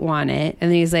 I don't want it.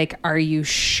 And then he's like, are you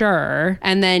sure?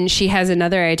 And then she has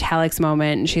another italics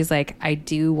moment and she's like, I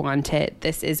do want it.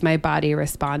 This is my body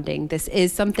responding. This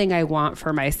is something I want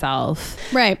for myself.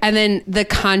 Right. And then the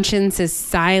conscience is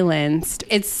silenced.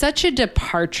 It's such a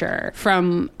departure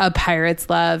from A Pirate's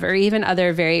Love or even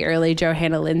other very early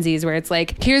Johanna Lindsey's where it's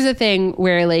like, here's a thing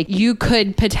where like you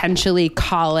could potentially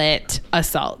call it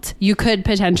assault. You could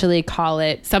potentially call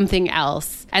it something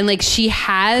else. And like she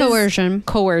has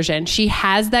coercion. She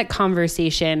has that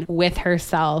conversation with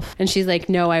herself and she's like,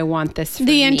 no, I want this for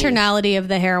the me. Internality of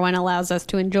the heroine allows us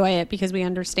to enjoy it because we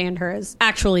understand her as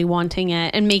actually wanting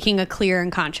it and making a clear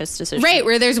and conscious decision. Right,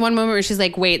 where there's one moment where she's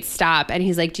like, wait, stop. And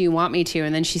he's like, do you want me to?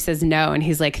 And then she says no. And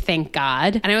he's like, thank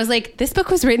God. And I was like, this book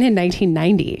was written in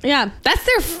 1990. Yeah. That's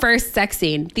their first sex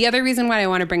scene. The other reason why I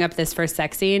want to bring up this first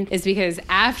sex scene is because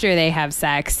after they have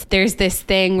sex, there's this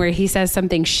thing where he says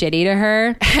something shitty to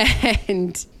her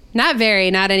and not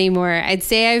anymore. I'd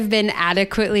say I've been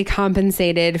adequately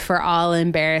compensated for all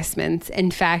embarrassments.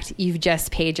 In fact, you've just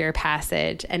paid your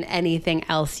passage and anything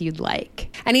else you'd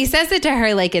like. And he says it to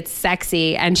her like it's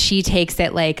sexy and she takes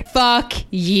it like, fuck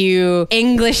you,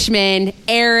 Englishman,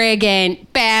 arrogant,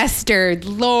 bastard,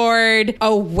 lord, a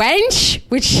wench,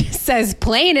 which says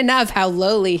plain enough how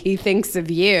lowly he thinks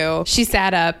of you. She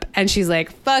sat up and she's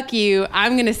like, fuck you,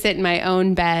 I'm gonna sit in my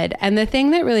own bed. And the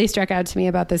thing that really struck out to me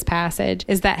about this passage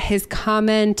is that his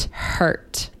comment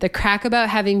hurt. The crack about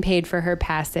having paid for her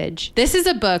passage. This is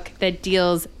a book that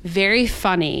deals very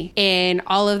funny in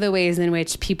all of the ways in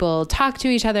which people talk to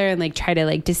each other and like try to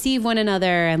like deceive one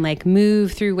another and like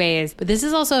move through ways. But this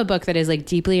is also a book that is like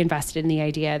deeply invested in the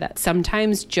idea that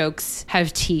sometimes jokes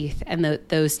have teeth and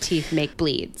those teeth make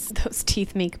bleeds. Those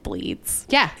teeth make bleeds.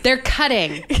 Yeah, they're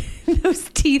cutting. Those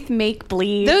teeth make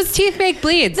bleeds. Those teeth make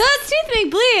bleeds. Those teeth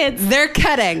make bleeds. They're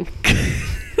cutting.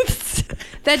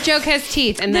 That joke has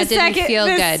teeth, and that didn't feel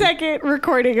good. The second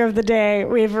recording of the day,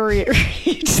 we've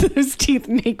reached those teeth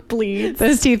make bleeds.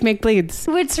 Those teeth make bleeds.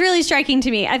 What's really striking to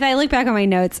me, as I look back on my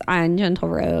notes on Gentle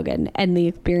Rogue and the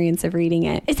experience of reading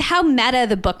it, is how meta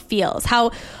the book feels, how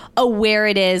aware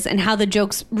it is, and how the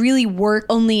jokes really work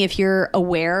only if you're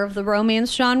aware of the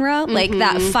romance genre. Mm-hmm. Like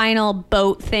that final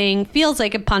boat thing feels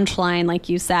like a punchline, like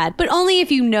you said, but only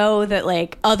if you know that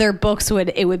like other books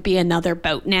it would be another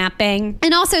boat napping.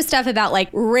 And also stuff about like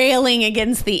railing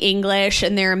against the English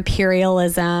and their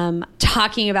imperialism,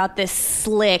 talking about this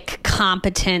slick,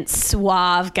 competent,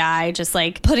 suave guy just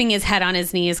like putting his head on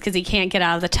his knees because he can't get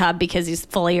out of the tub because he's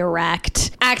fully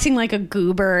erect, acting like a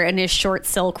goober in his short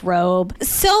silk robe.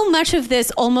 So much of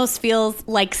this almost feels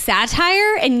like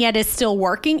satire and yet is still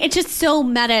working. It's just so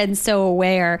meta and so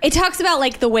aware. It talks about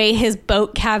like the way his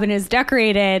boat cabin is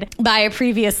decorated by a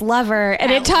previous lover,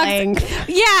 and it talks at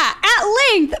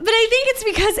length. But I think it's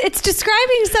because it's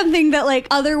describing something that like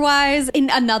otherwise in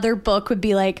another book would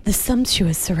be like the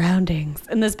sumptuous surroundings,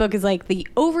 and this book is like the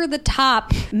over the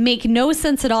top, make no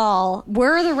sense at all.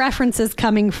 Where are the references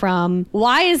coming from?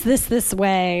 Why is this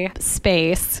way?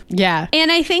 Space. Yeah.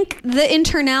 And I think the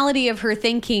internality of her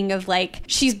thinking of like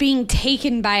she's being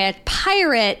taken by a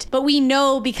pirate, but we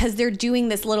know because they're doing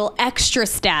this little extra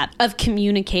step of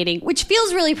communicating, which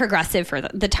feels really progressive for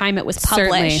the time it was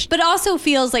published. Certainly. But also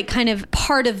feels like kind of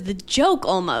part of the joke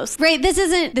almost, right? This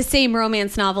isn't the same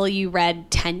romance novel you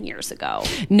read 10 years ago.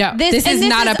 No, this is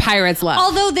not a pirate's love.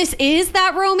 Although this is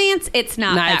that romance, it's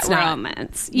not that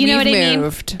romance. You know what I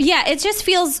mean? Yeah, it just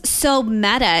feels so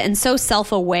meta and so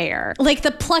self-aware. Like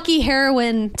the plucky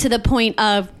heroine to the point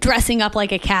of dressing up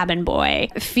like a cabin boy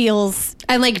feels...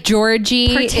 And like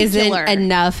Georgie isn't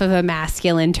enough of a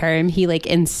masculine term. He like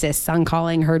insists on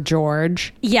calling her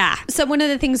George. Yeah. So one of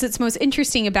the things that's most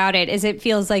interesting about it is it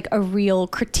feels like a real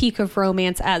critique of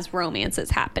romance as romance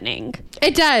is happening.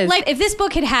 It does. Like if this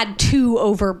book had had 2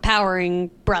 overpowering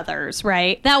brothers,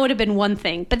 right? That would have been one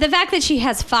thing. But the fact that she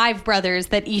has 5 brothers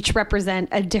that each represent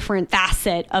a different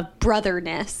facet of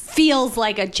brotherness feels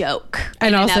like a joke.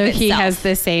 And also he has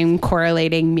the same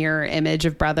correlating mirror image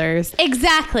of brothers.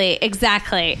 Exactly.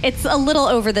 It's a little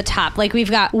over the top. Like we've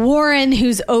got Warren,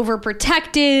 who's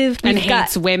overprotective and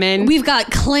hates women. We've got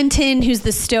Clinton, who's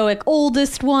the stoic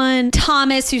oldest one.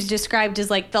 Thomas, who's described as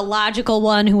like the logical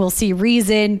one who will see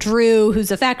reason. Drew,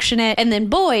 who's affectionate. And then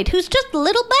Boyd, who's just a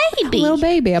little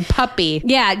baby. A puppy.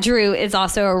 Yeah, Drew is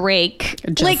also a rake.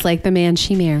 Just like the man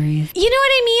she marries. You know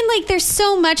what I mean? Like there's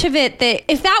so much of it that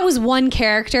if that was one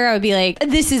character, I would be like,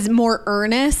 this is more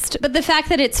earnest. But the fact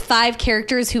that it's 5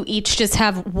 characters who each just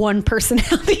have one personality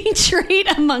trait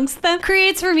amongst them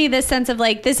creates for me this sense of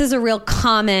like, this is a real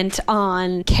comment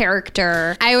on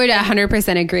character. I would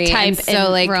 100% agree. Type so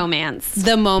like romance.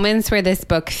 The moments where this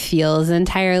book feels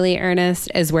entirely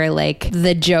earnest is where like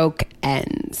the joke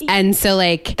ends. And so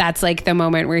like that's like the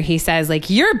moment where he says like,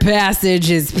 your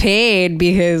passage is paid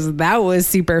because that was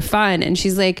super fun. And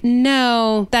she's like,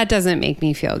 no, that doesn't make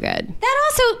me feel good. That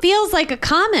also feels like a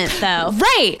comment though.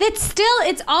 Right.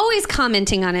 It's always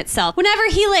commenting on itself. Whenever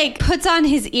he like puts on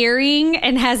his earring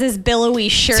and has his billowy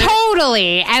shirt.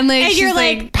 Totally. And like and she's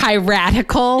like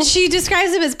piratical. She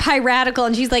describes him as piratical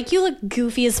and she's like, you look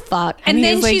goofy as fuck. And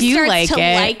then like, she starts to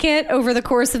like it over the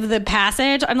course of the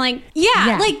passage. I'm like,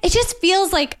 yeah, like it just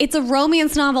feels like it's a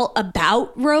romance novel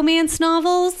about romance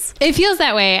novels. It feels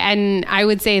that way. And I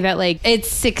would say that like it's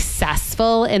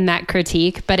successful in that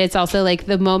critique, but it's also like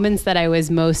the moments that I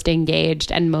was most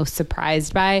engaged and most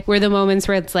surprised by were the moments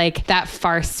where it's like that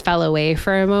farce fell away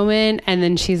for a moment and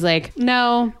then she's like,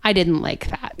 no, I didn't like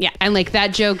that. Yeah. And like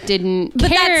that joke didn't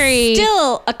but carry. That's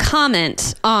still a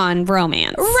comment on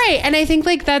romance. Right. And I think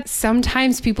like that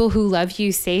sometimes people who love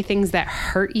you say things that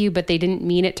hurt you, but they didn't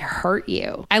mean it to hurt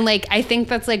you. And like like, I think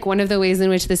that's like one of the ways in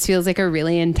which this feels like a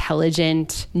really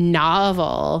intelligent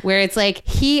novel, where it's like,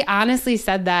 he honestly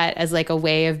said that as like a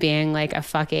way of being like a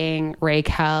fucking rake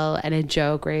hell and a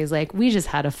joke, where he's like, we just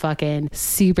had a fucking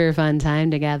super fun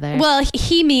time together. Well,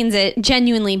 he means it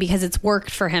genuinely because it's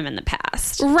worked for him in the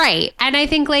past. Right. And I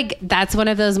think like that's one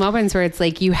of those moments where it's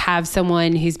like you have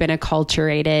someone who's been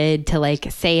acculturated to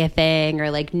like say a thing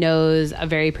or like knows a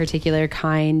very particular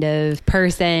kind of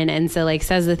person, and so like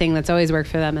says the thing that's always worked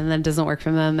for them and then doesn't work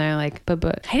for them. They're like,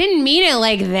 but I didn't mean it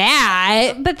like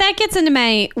that. But that gets into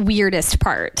my weirdest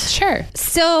part. Sure.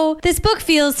 So this book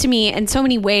feels to me in so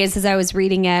many ways, as I was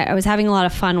reading it, I was having a lot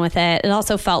of fun with it. It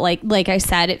also felt like I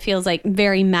said, it feels like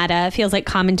very meta. It feels like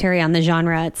commentary on the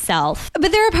genre itself.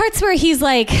 But there are parts where he's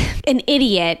like an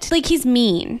idiot. Like he's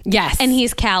mean. Yes. And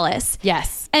he's callous.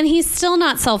 Yes. And he's still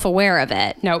not self-aware of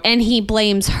it. Nope. And he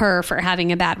blames her for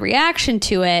having a bad reaction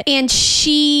to it. And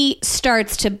she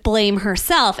starts to blame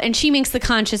herself. And she makes the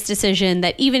conscious decision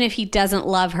that even if he doesn't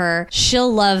love her,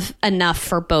 she'll love enough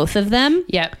for both of them.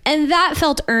 Yep. And that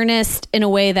felt earnest in a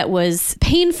way that was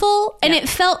painful. And it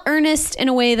felt earnest in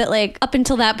a way that, like, up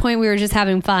until that point, we were just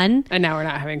having fun. And now we're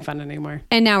not having fun anymore.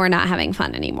 And now we're not having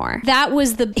fun anymore. That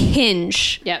was the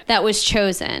hinge that was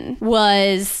chosen,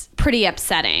 was pretty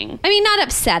upsetting. I mean, not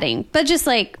upsetting, but just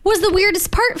like was the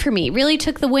weirdest part for me. Really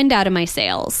took the wind out of my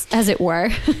sails, as it were.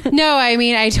 No, I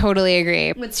mean, I totally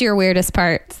agree. What's your weirdest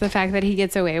part? It's the fact that he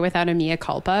gets away without a mea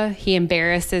culpa. He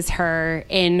embarrasses her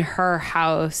in her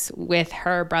house with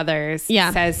her brothers,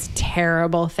 says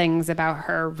terrible things about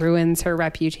her, ruins her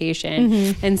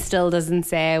reputation, and still doesn't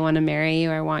say, I want to marry you,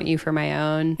 I want you for my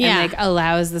own. And like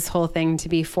allows this whole thing to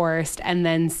be forced, and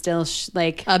then still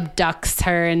like abducts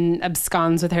her and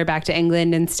absconds with her back to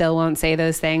England and still won't say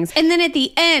those things. And then at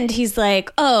the end, he's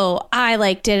like, oh, I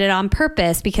like did it on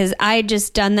purpose because I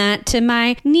just done that to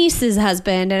my niece's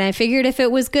husband. And I figured if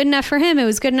it was good enough for him, it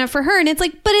was good enough for her. And it's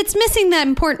like, but it's missing that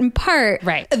important part.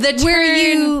 Right. Where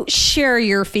you share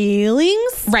your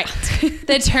feelings. Right.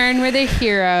 The turn where the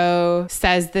hero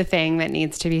says the thing that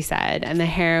needs to be said and the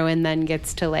heroine then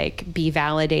gets to like be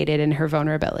validated in her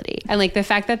vulnerability. And like the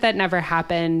fact that that never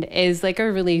happened is like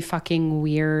a really fucking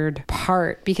weird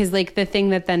part, because like the thing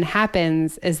that then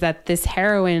happens is that this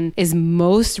heroine is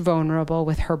most vulnerable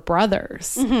with her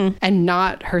brothers and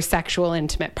not her sexual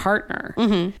intimate partner.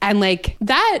 And like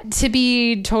that, to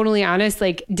be totally honest,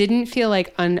 like didn't feel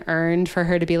like unearned for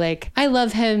her to be like, I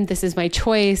love him, this is my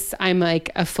choice, I'm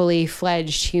like a fully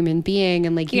fledged human being,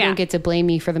 and like you don't get to blame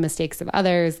me for the mistakes of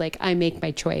others, like I make my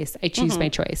choice, I choose my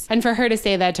choice. And for her to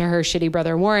say that to her shitty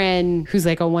brother Warren, who's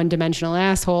like a one-dimensional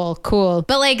asshole, cool,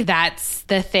 but like that's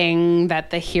the thing that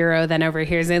the hero then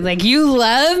overhears, and it's like, you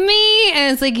love me?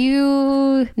 And it's like,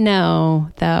 you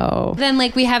know, though then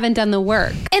like we haven't done the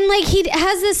work. And like he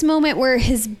has this moment where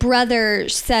his brother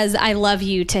says I love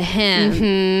you to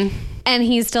him, and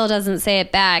he still doesn't say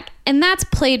it back. And that's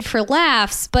played for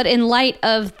laughs, but in light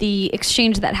of the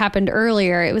exchange that happened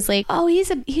earlier, it was like, oh,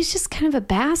 he's just kind of a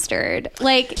bastard.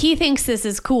 Like, he thinks this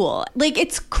is cool. Like,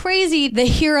 it's crazy. The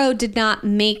hero did not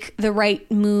make the right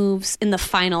moves in the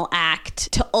final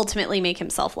act to ultimately make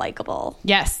himself likable.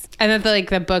 Yes. And then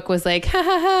the book was like, ha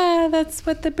ha ha, that's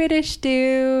what the British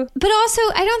do. But also,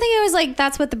 I don't think it was like,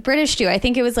 that's what the British do. I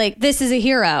think it was like, this is a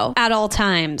hero at all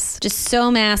times. Just so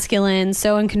masculine,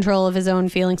 so in control of his own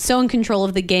feelings, so in control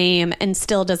of the game, and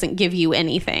still doesn't give you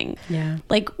anything. Yeah.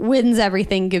 Like wins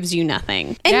everything, gives you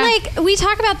nothing. And like we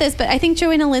talk about this, but I think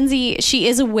Joanna Lindsey, she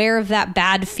is aware of that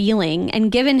bad feeling.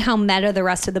 And given how meta the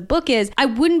rest of the book is, I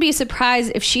wouldn't be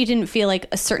surprised if she didn't feel like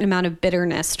a certain amount of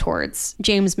bitterness towards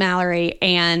James Mallory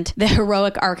and the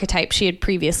heroic archetype she had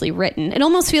previously written. It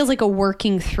almost feels like a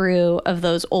working through of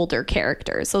those older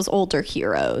characters, those older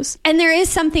heroes. And there is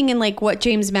something in like what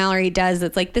James Mallory does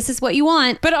that's like, this is what you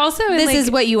want, but also this is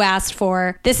what you asked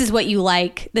for. This is what you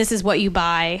like. This is what you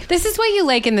buy. This is what you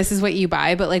like and this is what you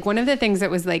buy. But like one of the things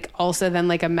that was like also then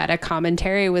like a meta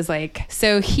commentary was like,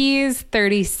 so he's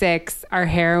 36, our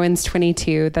heroine's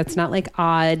 22. That's not like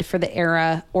odd for the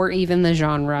era or even the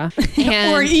genre.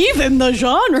 Or even the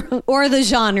genre. Or the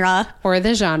genre. Or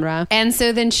the genre. And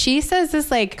so then she says this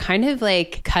like kind of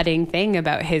like cutting thing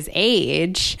about his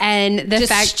age, and the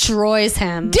fact destroys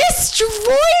him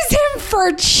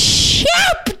for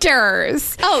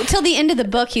chapters. Oh, till the end of the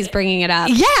book he's bringing it up.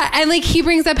 Yeah, and like he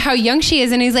brings up how young she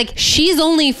is, and he's like, she's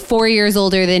only 4 years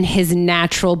older than his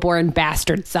natural born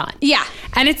bastard son. Yeah.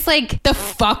 And it's like, the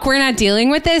fuck, we're not dealing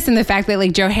with this. And the fact that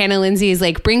like Johanna Lindsey is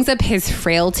like brings up his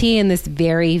frailty in this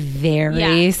very,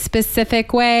 very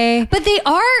specific way. But they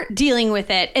are dealing with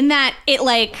it in that it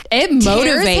like it motivates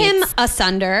tears him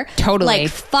asunder. Totally.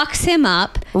 Like fucks him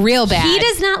up. Real bad. He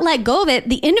does not let go of it.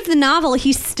 The end of the novel,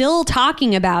 he's still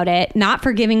talking about it, not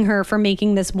forgiving her for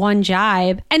making this one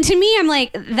jibe. And to me, I'm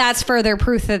like, that's further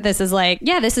proof that this is like,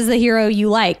 yeah, this is the hero you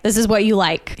like. This is what you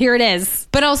like. Here it is.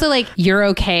 But also, like, you're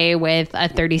okay with a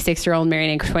 36-year-old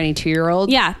marrying a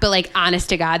 22-year-old. Yeah. But, like, honest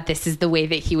to God, this is the way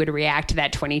that he would react to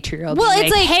that 22-year-old. Well,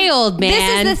 it's like, hey, old man.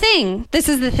 This is the thing. This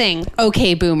is the thing.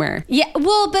 Okay, boomer. Yeah,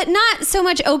 well, but not so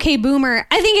much okay, boomer.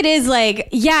 I think it is like,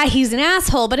 yeah, he's an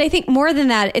asshole, but I think more than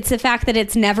that, it's the fact that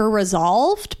it's never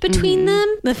resolved between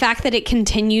them. The fact that it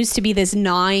continues to be this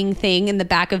gnawing thing in the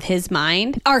back of his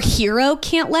mind. Our hero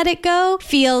can't let it go.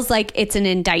 Feels like it's an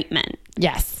indictment.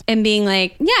 Yes. And being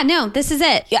like, yeah, no, this is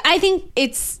it. I think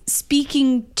it's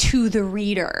speaking to the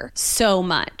reader so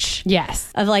much.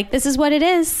 Yes. Of like, this is what it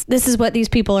is. This is what these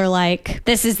people are like.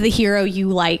 This is the hero you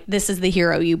like. This is the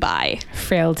hero you buy.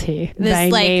 Frailty. This, Thy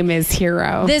like, name is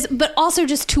hero. This, but also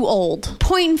just too old.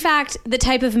 Point in fact, the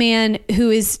type of man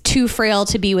who is too frail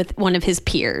to be with one of his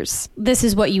peers. This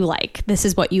is what you like. This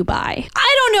is what you buy.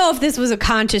 I don't know if this was a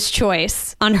conscious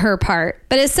choice on her part,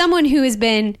 but as someone who has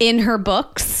been in her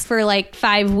books for like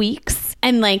 5 weeks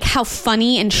and like how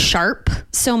funny and sharp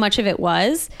so much of it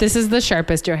was. This is the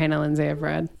sharpest Johanna Lindsey I've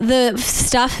read. The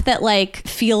stuff that like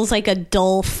feels like a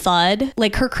dull thud,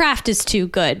 like her craft is too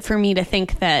good for me to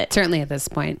think that Certainly at this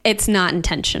point. it's not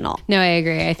intentional. No, I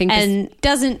agree. I think And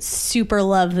doesn't super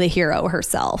love the hero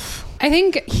herself. I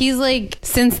think he's like,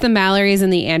 since the Mallorys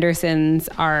and the Andersons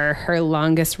are her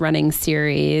longest running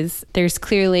series, there's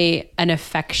clearly an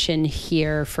affection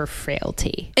here for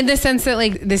frailty. In the sense that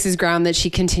like this is ground that she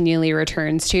continually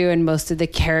returns to, and most of the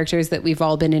characters that we've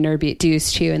all been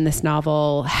introduced to in this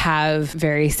novel have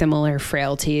very similar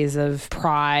frailties of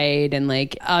pride and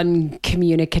like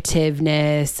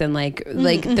uncommunicativeness and like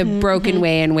the broken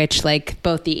way in which like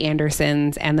both the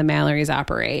Andersons and the Mallorys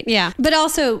operate. Yeah. But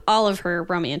also all of her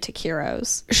romantic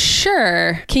heroes.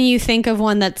 Sure. Can you think of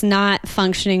one that's not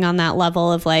functioning on that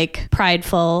level of like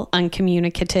prideful,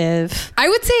 uncommunicative? I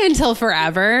would say Until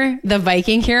Forever, the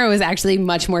Viking hero is actually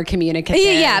much more communicative.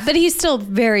 Yeah, but he's still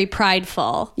very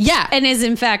prideful. Yeah. And is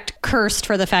in fact cursed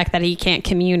for the fact that he can't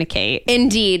communicate.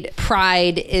 Indeed,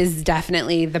 pride is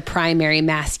definitely the primary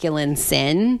masculine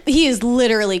sin. He is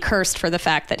literally cursed for the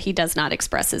fact that he does not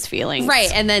express his feelings.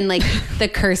 Right. And then like the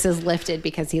curse is lifted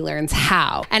because he learns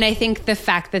how. And I think the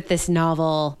fact that this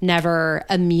novel never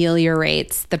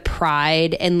ameliorates the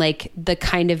pride in like the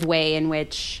kind of way in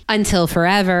which Until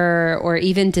Forever or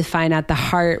even Define at the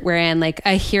Heart, wherein like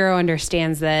a hero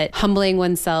understands that humbling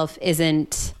oneself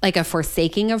isn't like a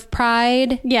forsaking of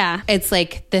pride. Yeah. It's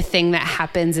like the thing that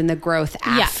happens in the growth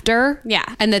after. Yeah.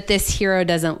 And that this hero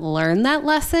doesn't learn that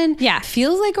lesson. Yeah.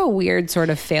 Feels like a weird sort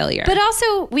of failure. But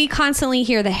also we constantly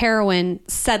hear the heroine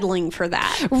settling for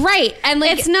that. Right. And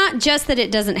like It's not just that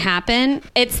it doesn't happen.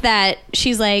 It's that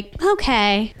she's like,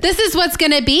 okay, this is what's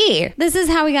going to be. this is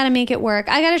how we got to make it work.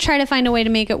 I got to try to find a way to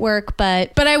make it work.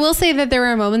 But But I will say that there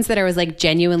were moments that I was like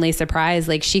genuinely surprised.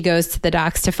 Like she goes to the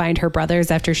docks to find her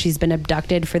brothers after she's been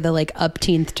abducted for the like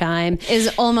upteenth time.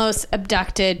 is almost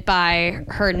abducted by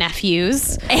her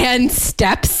nephews. And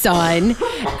stepson.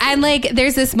 And like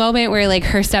there's this moment where like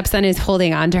her stepson is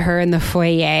holding on to her in the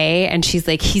foyer and she's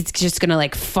like, he's just gonna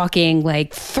like fucking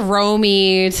like throw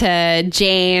me to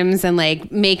James and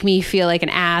like make me feel like an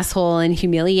asshole and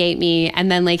humiliate me.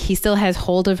 And then like he still has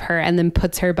hold of her and then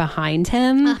puts her behind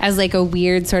him as like a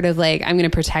weird sort of like, I'm gonna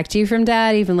protect you from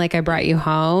dad, even like I brought you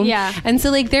home. Yeah. And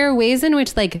so like there are ways in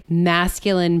which like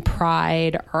masculine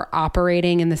pride are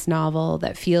operating in this novel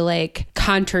that feel like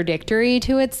contradictory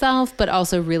to itself, but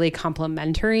also really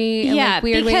complementary. In, Yeah, like,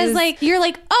 weird because ways. like you're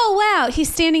like, oh wow,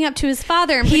 he's standing up to his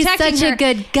father and He's protecting such her. a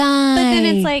good guy. But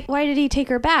then it's like, why did he take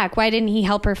her back? Why didn't he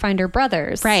help her find her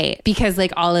brothers? right, because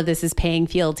like all of this is paying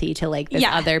fealty to like this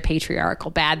Yeah. other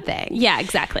patriarchal bad thing. Yeah,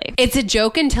 exactly. It's a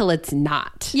joke until it's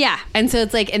not. Yeah. And so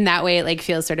it's like in that way it like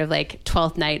feels sort of like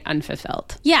 12th Night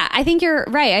unfulfilled. Yeah, I think you're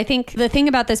right. I think the thing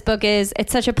about this book is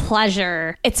it's such a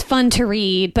pleasure. It's fun to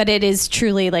read, but it is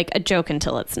truly like a joke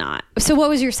until it's not. So what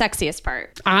was your sexiest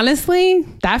part? Honestly,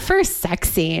 that first sex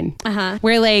scene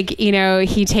where like, you know,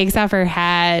 he takes off her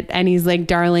hat and he's like,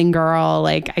 darling girl,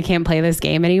 like I can't play this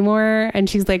game anymore. And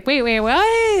she's like, wait,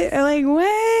 what? Like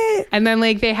what? And then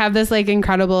like they have this like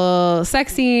incredible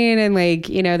sex scene and like,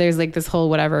 you know, there's like this whole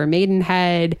whatever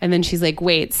maidenhead. And then she's like,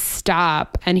 wait,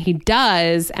 stop. And he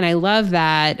does. And I love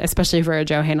that, especially for a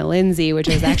Johanna Lindsey, which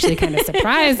I was actually kind of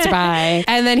surprised by.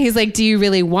 And then he's like, do you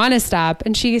really want to stop?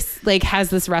 And she like has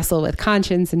this wrestle with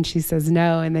conscience and she says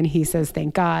no. And then he says,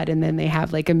 thank God. And then they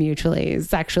have like a mutually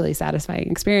sexually satisfying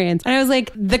experience. And I was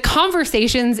like, the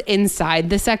conversations inside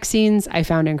the sex scenes I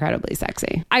found incredibly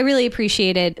sexy. I really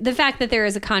appreciated the fact that there there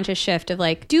is a conscious shift of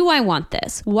like, do I want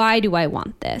this? Why do I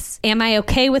want this? Am I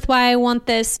okay with why I want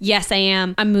this? Yes, I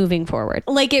am. I'm moving forward.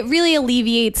 Like, it really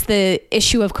alleviates the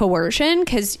issue of coercion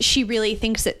because she really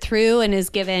thinks it through and is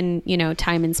given, you know,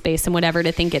 time and space and whatever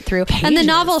to think it through. Pages. And the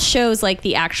novel shows like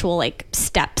the actual like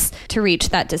steps to reach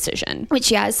that decision,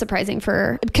 which is surprising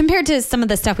for compared to some of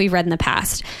the stuff we've read in the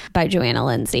past by Joanna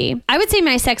Lindsey. I would say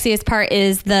my sexiest part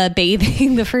is the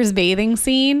first bathing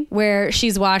scene where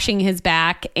she's washing his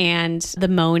back and the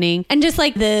moaning and just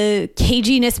like the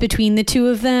caginess between the two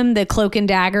of them, the cloak and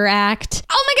dagger act.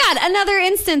 Oh my God, another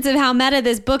instance of how meta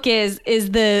this book is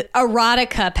the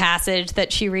erotica passage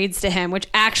that she reads to him, which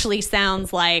actually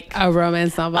sounds like a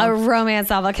romance novel. A romance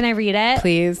novel. Can I read it?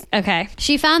 Please. Okay.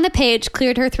 She found the page,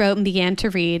 cleared her throat, and began to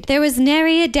read. There was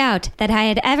nary a doubt that I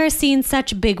had ever seen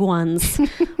such big ones,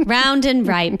 round and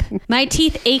ripe. My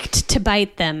teeth ached to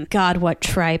bite them. God, what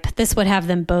tripe. This would have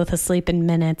them both asleep in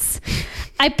minutes.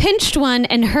 I pinched one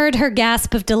and heard her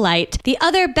gasp of delight. The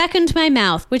other beckoned my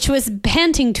mouth, which was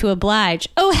panting to oblige.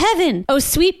 Oh, heaven! Oh,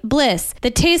 sweet bliss!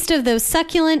 The taste of those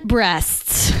succulent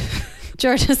breasts.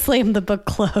 Georgia slammed the book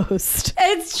closed.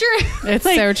 It's true. It's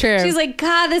like, so true. She's like,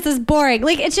 God, this is boring.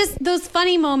 Like, it's just those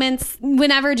funny moments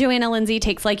whenever Joanna Lindsey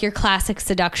takes like your classic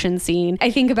seduction scene. I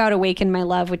think about Awaken My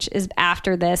Love, which is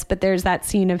after this, but there's that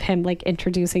scene of him like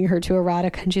introducing her to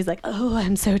erotica and she's like, oh,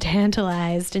 I'm so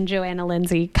tantalized. And Joanna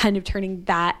Lindsey kind of turning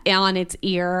that on its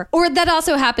ear. Or that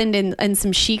also happened in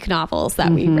some chic novels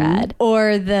that we read.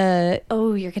 Or the,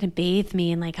 oh, you're going to bathe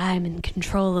me and like I'm in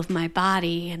control of my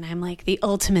body and I'm like the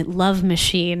ultimate love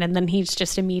machine, and then he's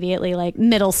just immediately like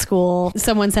middle school.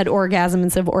 Someone said orgasm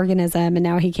instead of organism, and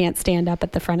now he can't stand up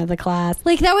at the front of the class.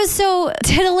 Like, that was so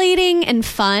titillating and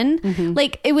fun.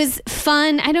 Like, it was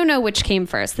fun. I don't know which came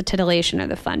first, the titillation or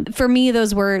the fun. For me,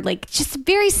 those were like just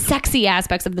very sexy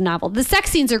aspects of the novel. The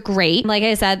sex scenes are great. Like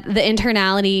I said, the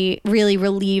internality really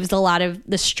relieves a lot of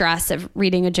the stress of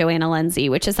reading a Joanna Lindsey,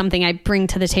 which is something I bring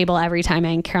to the table every time I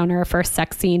encounter a first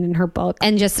sex scene in her book,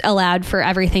 and just allowed for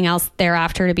everything else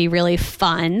thereafter to be really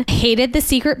fun. Hated the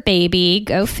secret baby,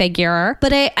 go figure.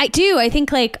 But I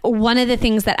think like one of the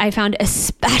things that I found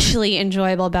especially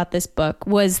enjoyable about this book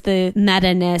was the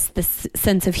meta-ness, the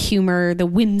sense of humor, the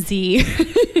whimsy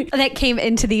that came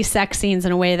into these sex scenes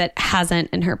in a way that hasn't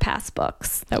in her past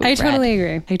books. I totally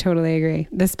agree.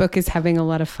 This book is having a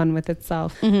lot of fun with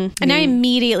itself. And I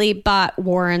immediately bought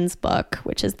Warren's book,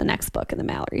 which is the next book in the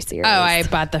Mallory series. Oh, I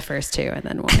bought the first two and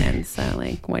then Warren. So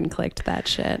like one clicked that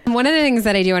shit. One of the things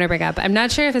that I do want to bring up, I'm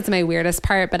not sure if it's my weirdest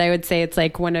part, but I would say it's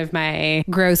like one of my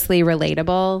grossly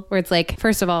relatable, where it's like,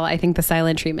 first of all, I think the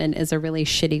silent treatment is a really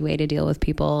shitty way to deal with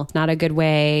people. It's not a good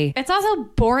way. It's also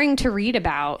boring to read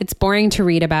about. It's boring to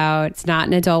read about. It's not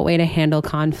an adult way to handle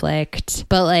conflict.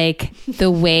 But like the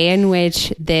way in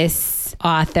which this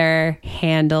author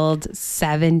handled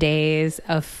 7 days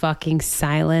of fucking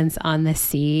silence on the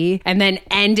sea and then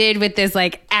ended with this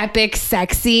like epic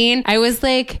sex scene. I was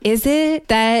like, is it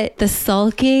that the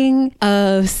sulking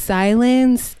of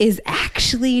silence is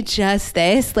actually just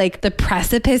this, like the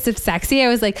precipice of sexy? I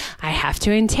was like, I have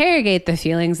to interrogate the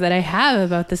feelings that I have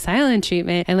about the silent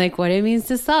treatment and like what it means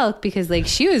to sulk, because like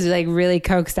she was like really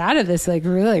coaxed out of this like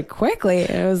really quickly.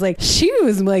 And I was like, she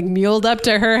was like muled up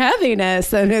to her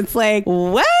heaviness, and it's like,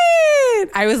 what?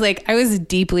 I was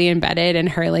deeply embedded in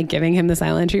her like giving him the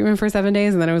silent treatment for 7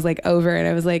 days, and then I was like over, and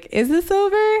I was like, is this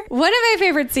over? One of my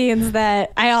favorite scenes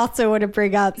that I also want to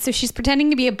bring up. So she's pretending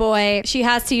to be a boy. She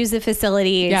has to use the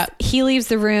facilities. Yep. He leaves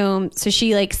the room. So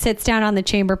she like sits down on the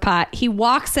chamber pot. He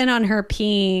walks in on her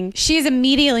peeing. She's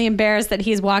immediately embarrassed that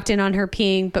he's walked in on her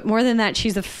peeing. But more than that,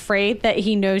 she's afraid that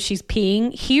he knows she's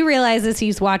peeing. He realizes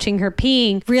he's watching her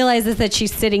peeing, realizes that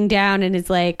she's sitting down, and is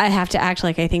like, I have to act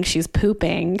like I think she's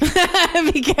pooping.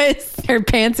 Because her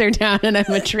pants are down and I'm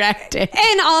attracted.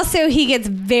 And also he gets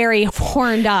very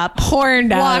horned up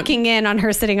walking in on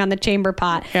her sitting on the chamber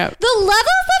pot. Yep. The levels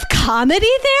of comedy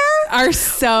there are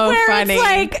so funny. It's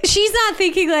like, she's not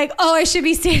thinking like, oh, I should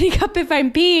be standing up if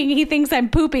I'm peeing. He thinks I'm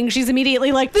pooping. She's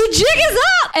immediately like, the jig is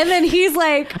up. And then he's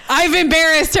like, I've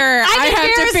embarrassed her. I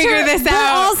have to figure this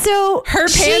out. Also, her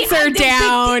pants are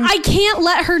down. I can't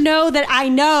let her know that I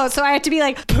know. So I have to be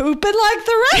like, pooping like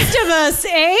the rest of us,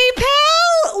 eh,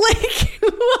 pal? Like,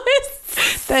 what?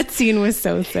 That scene was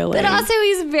so silly. But also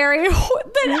he's very,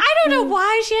 but I don't know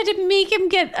why she had to make him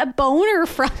get a boner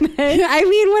from it. I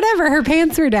mean, whatever. Her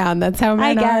pants were down. That's how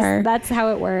men are. That's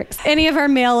how it works. Any of our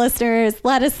male listeners,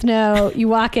 let us know. You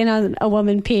walk in on a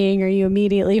woman peeing, or you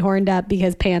immediately horned up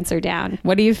because pants are down?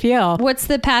 What do you feel? What's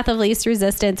the path of least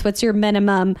resistance? What's your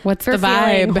minimum? What's for the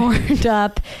vibe? Feeling horned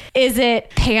up? Is it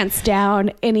pants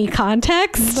down? Any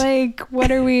context? Like,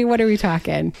 what are we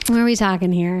talking? What are we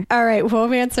talking here? All right,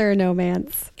 womance or no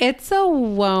mance? It's a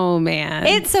womance.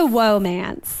 It's a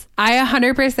womance. I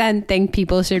 100% think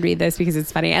people should read this because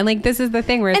it's funny. And like, this is the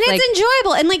thing where it's and it's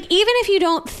enjoyable. And like, even if you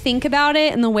don't think about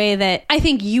it in the way that I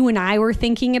think you and I were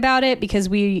thinking about it, because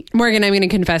Morgan, I'm going to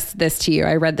confess this to you.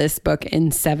 I read this book in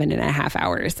 7.5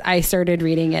 hours. I started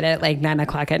reading it at like 9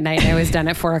 o'clock at night. I was done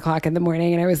at 4 o'clock in the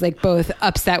morning. And I was like both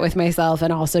upset with myself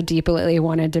and also deeply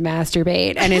wanted to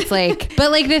masturbate. And it's like, but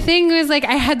like the thing was like,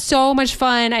 I had so much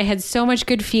fun. I had so much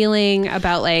good feeling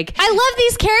about like, I love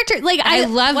these characters. Like, I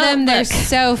love them. They're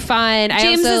so fun.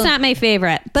 James is not my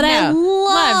favorite, but I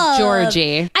love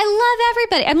Georgie. I love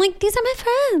everybody. I'm like, these are my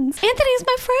friends. Anthony's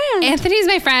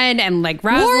my friend. And like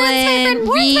Rosalind, Warren's my friend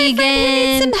who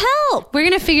needs some help. We're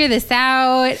gonna figure this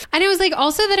out. And it was like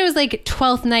also that it was like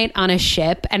 12th Night on a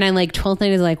ship, and I'm like 12th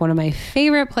Night is like one of my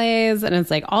favorite plays, and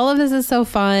it's like all of this is so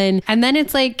fun. And then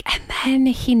it's like, and then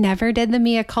he never did the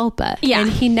mea culpa. Yeah,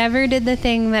 and he never did the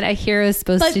thing that a hero is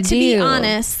supposed to do. But to be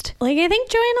honest, like I think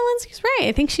Joanna Lindsey's right.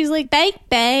 I think she's like,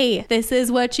 Bae, this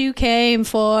is what you came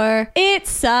for. It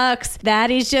sucks that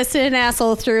he's just an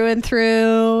asshole through and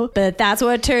through, but that's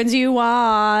what turns you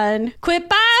on. Quit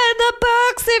buying the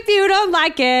books if you don't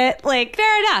like it. Like,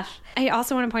 fair enough. I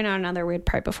also want to point out another weird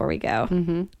part before we go.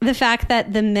 Mm-hmm. The fact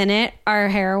that the minute our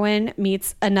heroine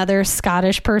meets another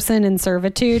Scottish person in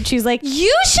servitude, she's like,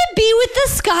 you should be with the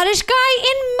Scottish guy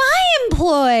in my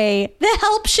employ. The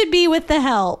help should be with the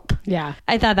help. Yeah.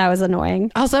 I thought that was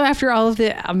annoying. Also, after all of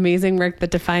the amazing work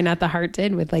that Define Not the Heart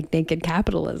did with like naked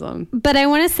capitalism. But I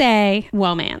want to say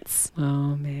womance.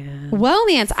 Oh, man.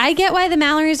 Womance. I get why the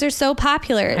Mallorys are so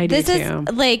popular. I do this too.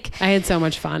 Is like... I had so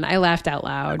much fun. I laughed out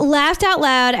loud.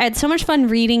 I had so much fun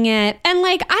reading it. And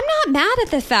like, I'm not mad at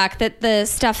the fact that the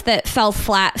stuff that fell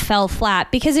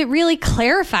flat because it really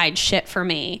clarified shit for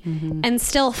me and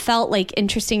still felt like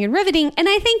interesting and riveting. And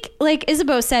I think, like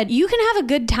Isabeau said, you can have a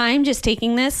good time just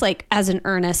taking this like as an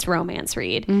earnest romance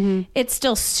read. It's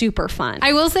still super fun.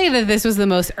 I will say that this was the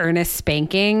most earnest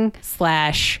spanking /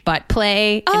 butt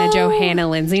play in a Johanna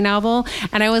Lindsey novel.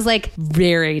 And I was like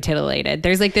very titillated.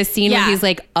 There's like this scene where he's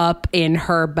like up in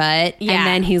her butt and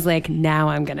then he's like, now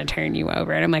I'm going to turn you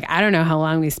over. And I'm like, I don't know how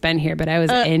long we spent here, but I was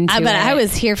into it. But I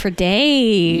was here for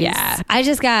days. Yeah. I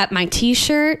just got my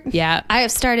t-shirt. Yeah. I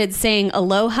have started saying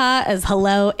aloha as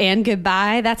hello and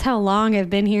goodbye. That's how long I've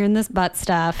been here in this butt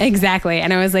stuff. Exactly.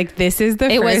 And I was like, this is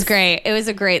It was great. It was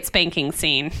a great spanking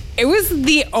scene. It was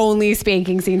the only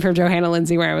spanking scene from Johanna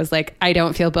Lindsey where I was like, I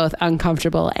don't feel both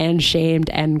uncomfortable and shamed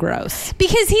and gross.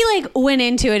 Because he like went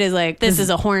into it as like, this is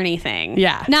a horny thing.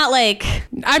 Yeah. Not like,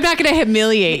 I'm not going to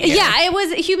humiliate you. Yeah, it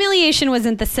was, humiliation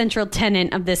wasn't the central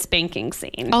tenet of this spanking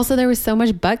scene. Also, there was so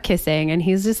much butt kissing and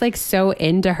he's just like so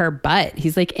into her butt.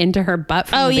 He's like into her butt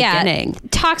from the beginning.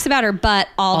 Talks about her butt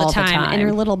all the time. And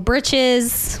her little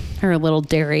britches. Her little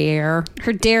derriere.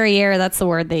 Her derriere, that's the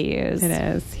word they use. It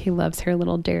is. He loves her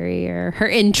little derriere. Her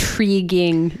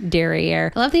intriguing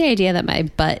derriere. I love the idea that my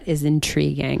butt is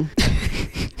intriguing.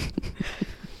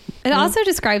 It also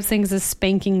describes things as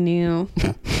spanking new.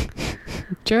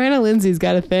 Johanna Lindsey's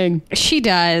got a thing. She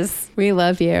does. We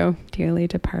love you, dearly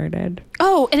departed.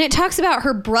 Oh, and it talks about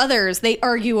her brothers. They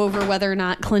argue over whether or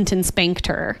not Clinton spanked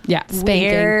her. Yeah,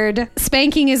 spanking. Weird.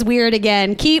 Spanking is weird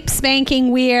again. Keep spanking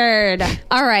weird.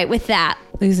 All right, with that.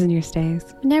 Losing your stays.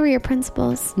 Never your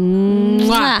principles.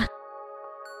 Mwah.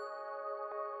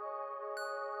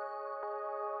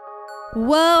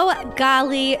 Whoa,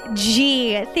 golly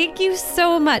gee. Thank you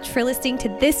so much for listening to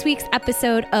this week's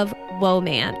episode of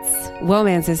Womance.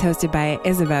 Womance is hosted by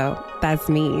Isabeau. That's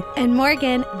me. And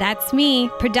Morgan, that's me.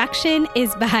 Production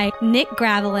is by Nick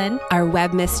Gravelin. Our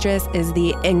web mistress is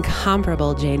the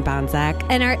incomparable Jane Bonsack.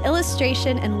 And our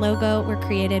illustration and logo were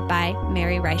created by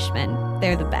Mary Reichman.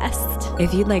 They're the best.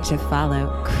 If you'd like to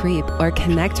follow, creep, or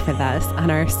connect with us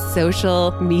on our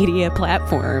social media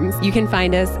platforms, you can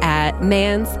find us at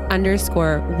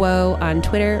mans_woe on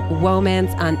Twitter,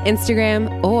 womance on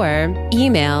Instagram, or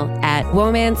email at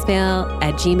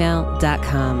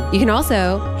womancemail@gmail.com. You can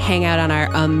also hang out out on our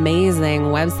amazing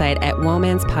website at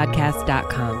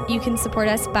womanspodcast.com. You can support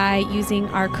us by using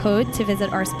our code to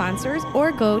visit our sponsors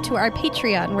or go to our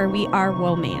Patreon where we are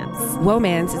Womance.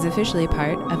 Womance is officially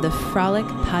part of the Frolic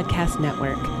Podcast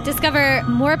Network. Discover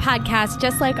more podcasts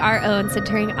just like our own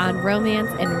centering on romance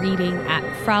and reading at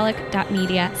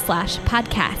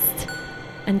frolic.media/podcast.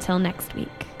 Until next week.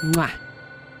 Mwah.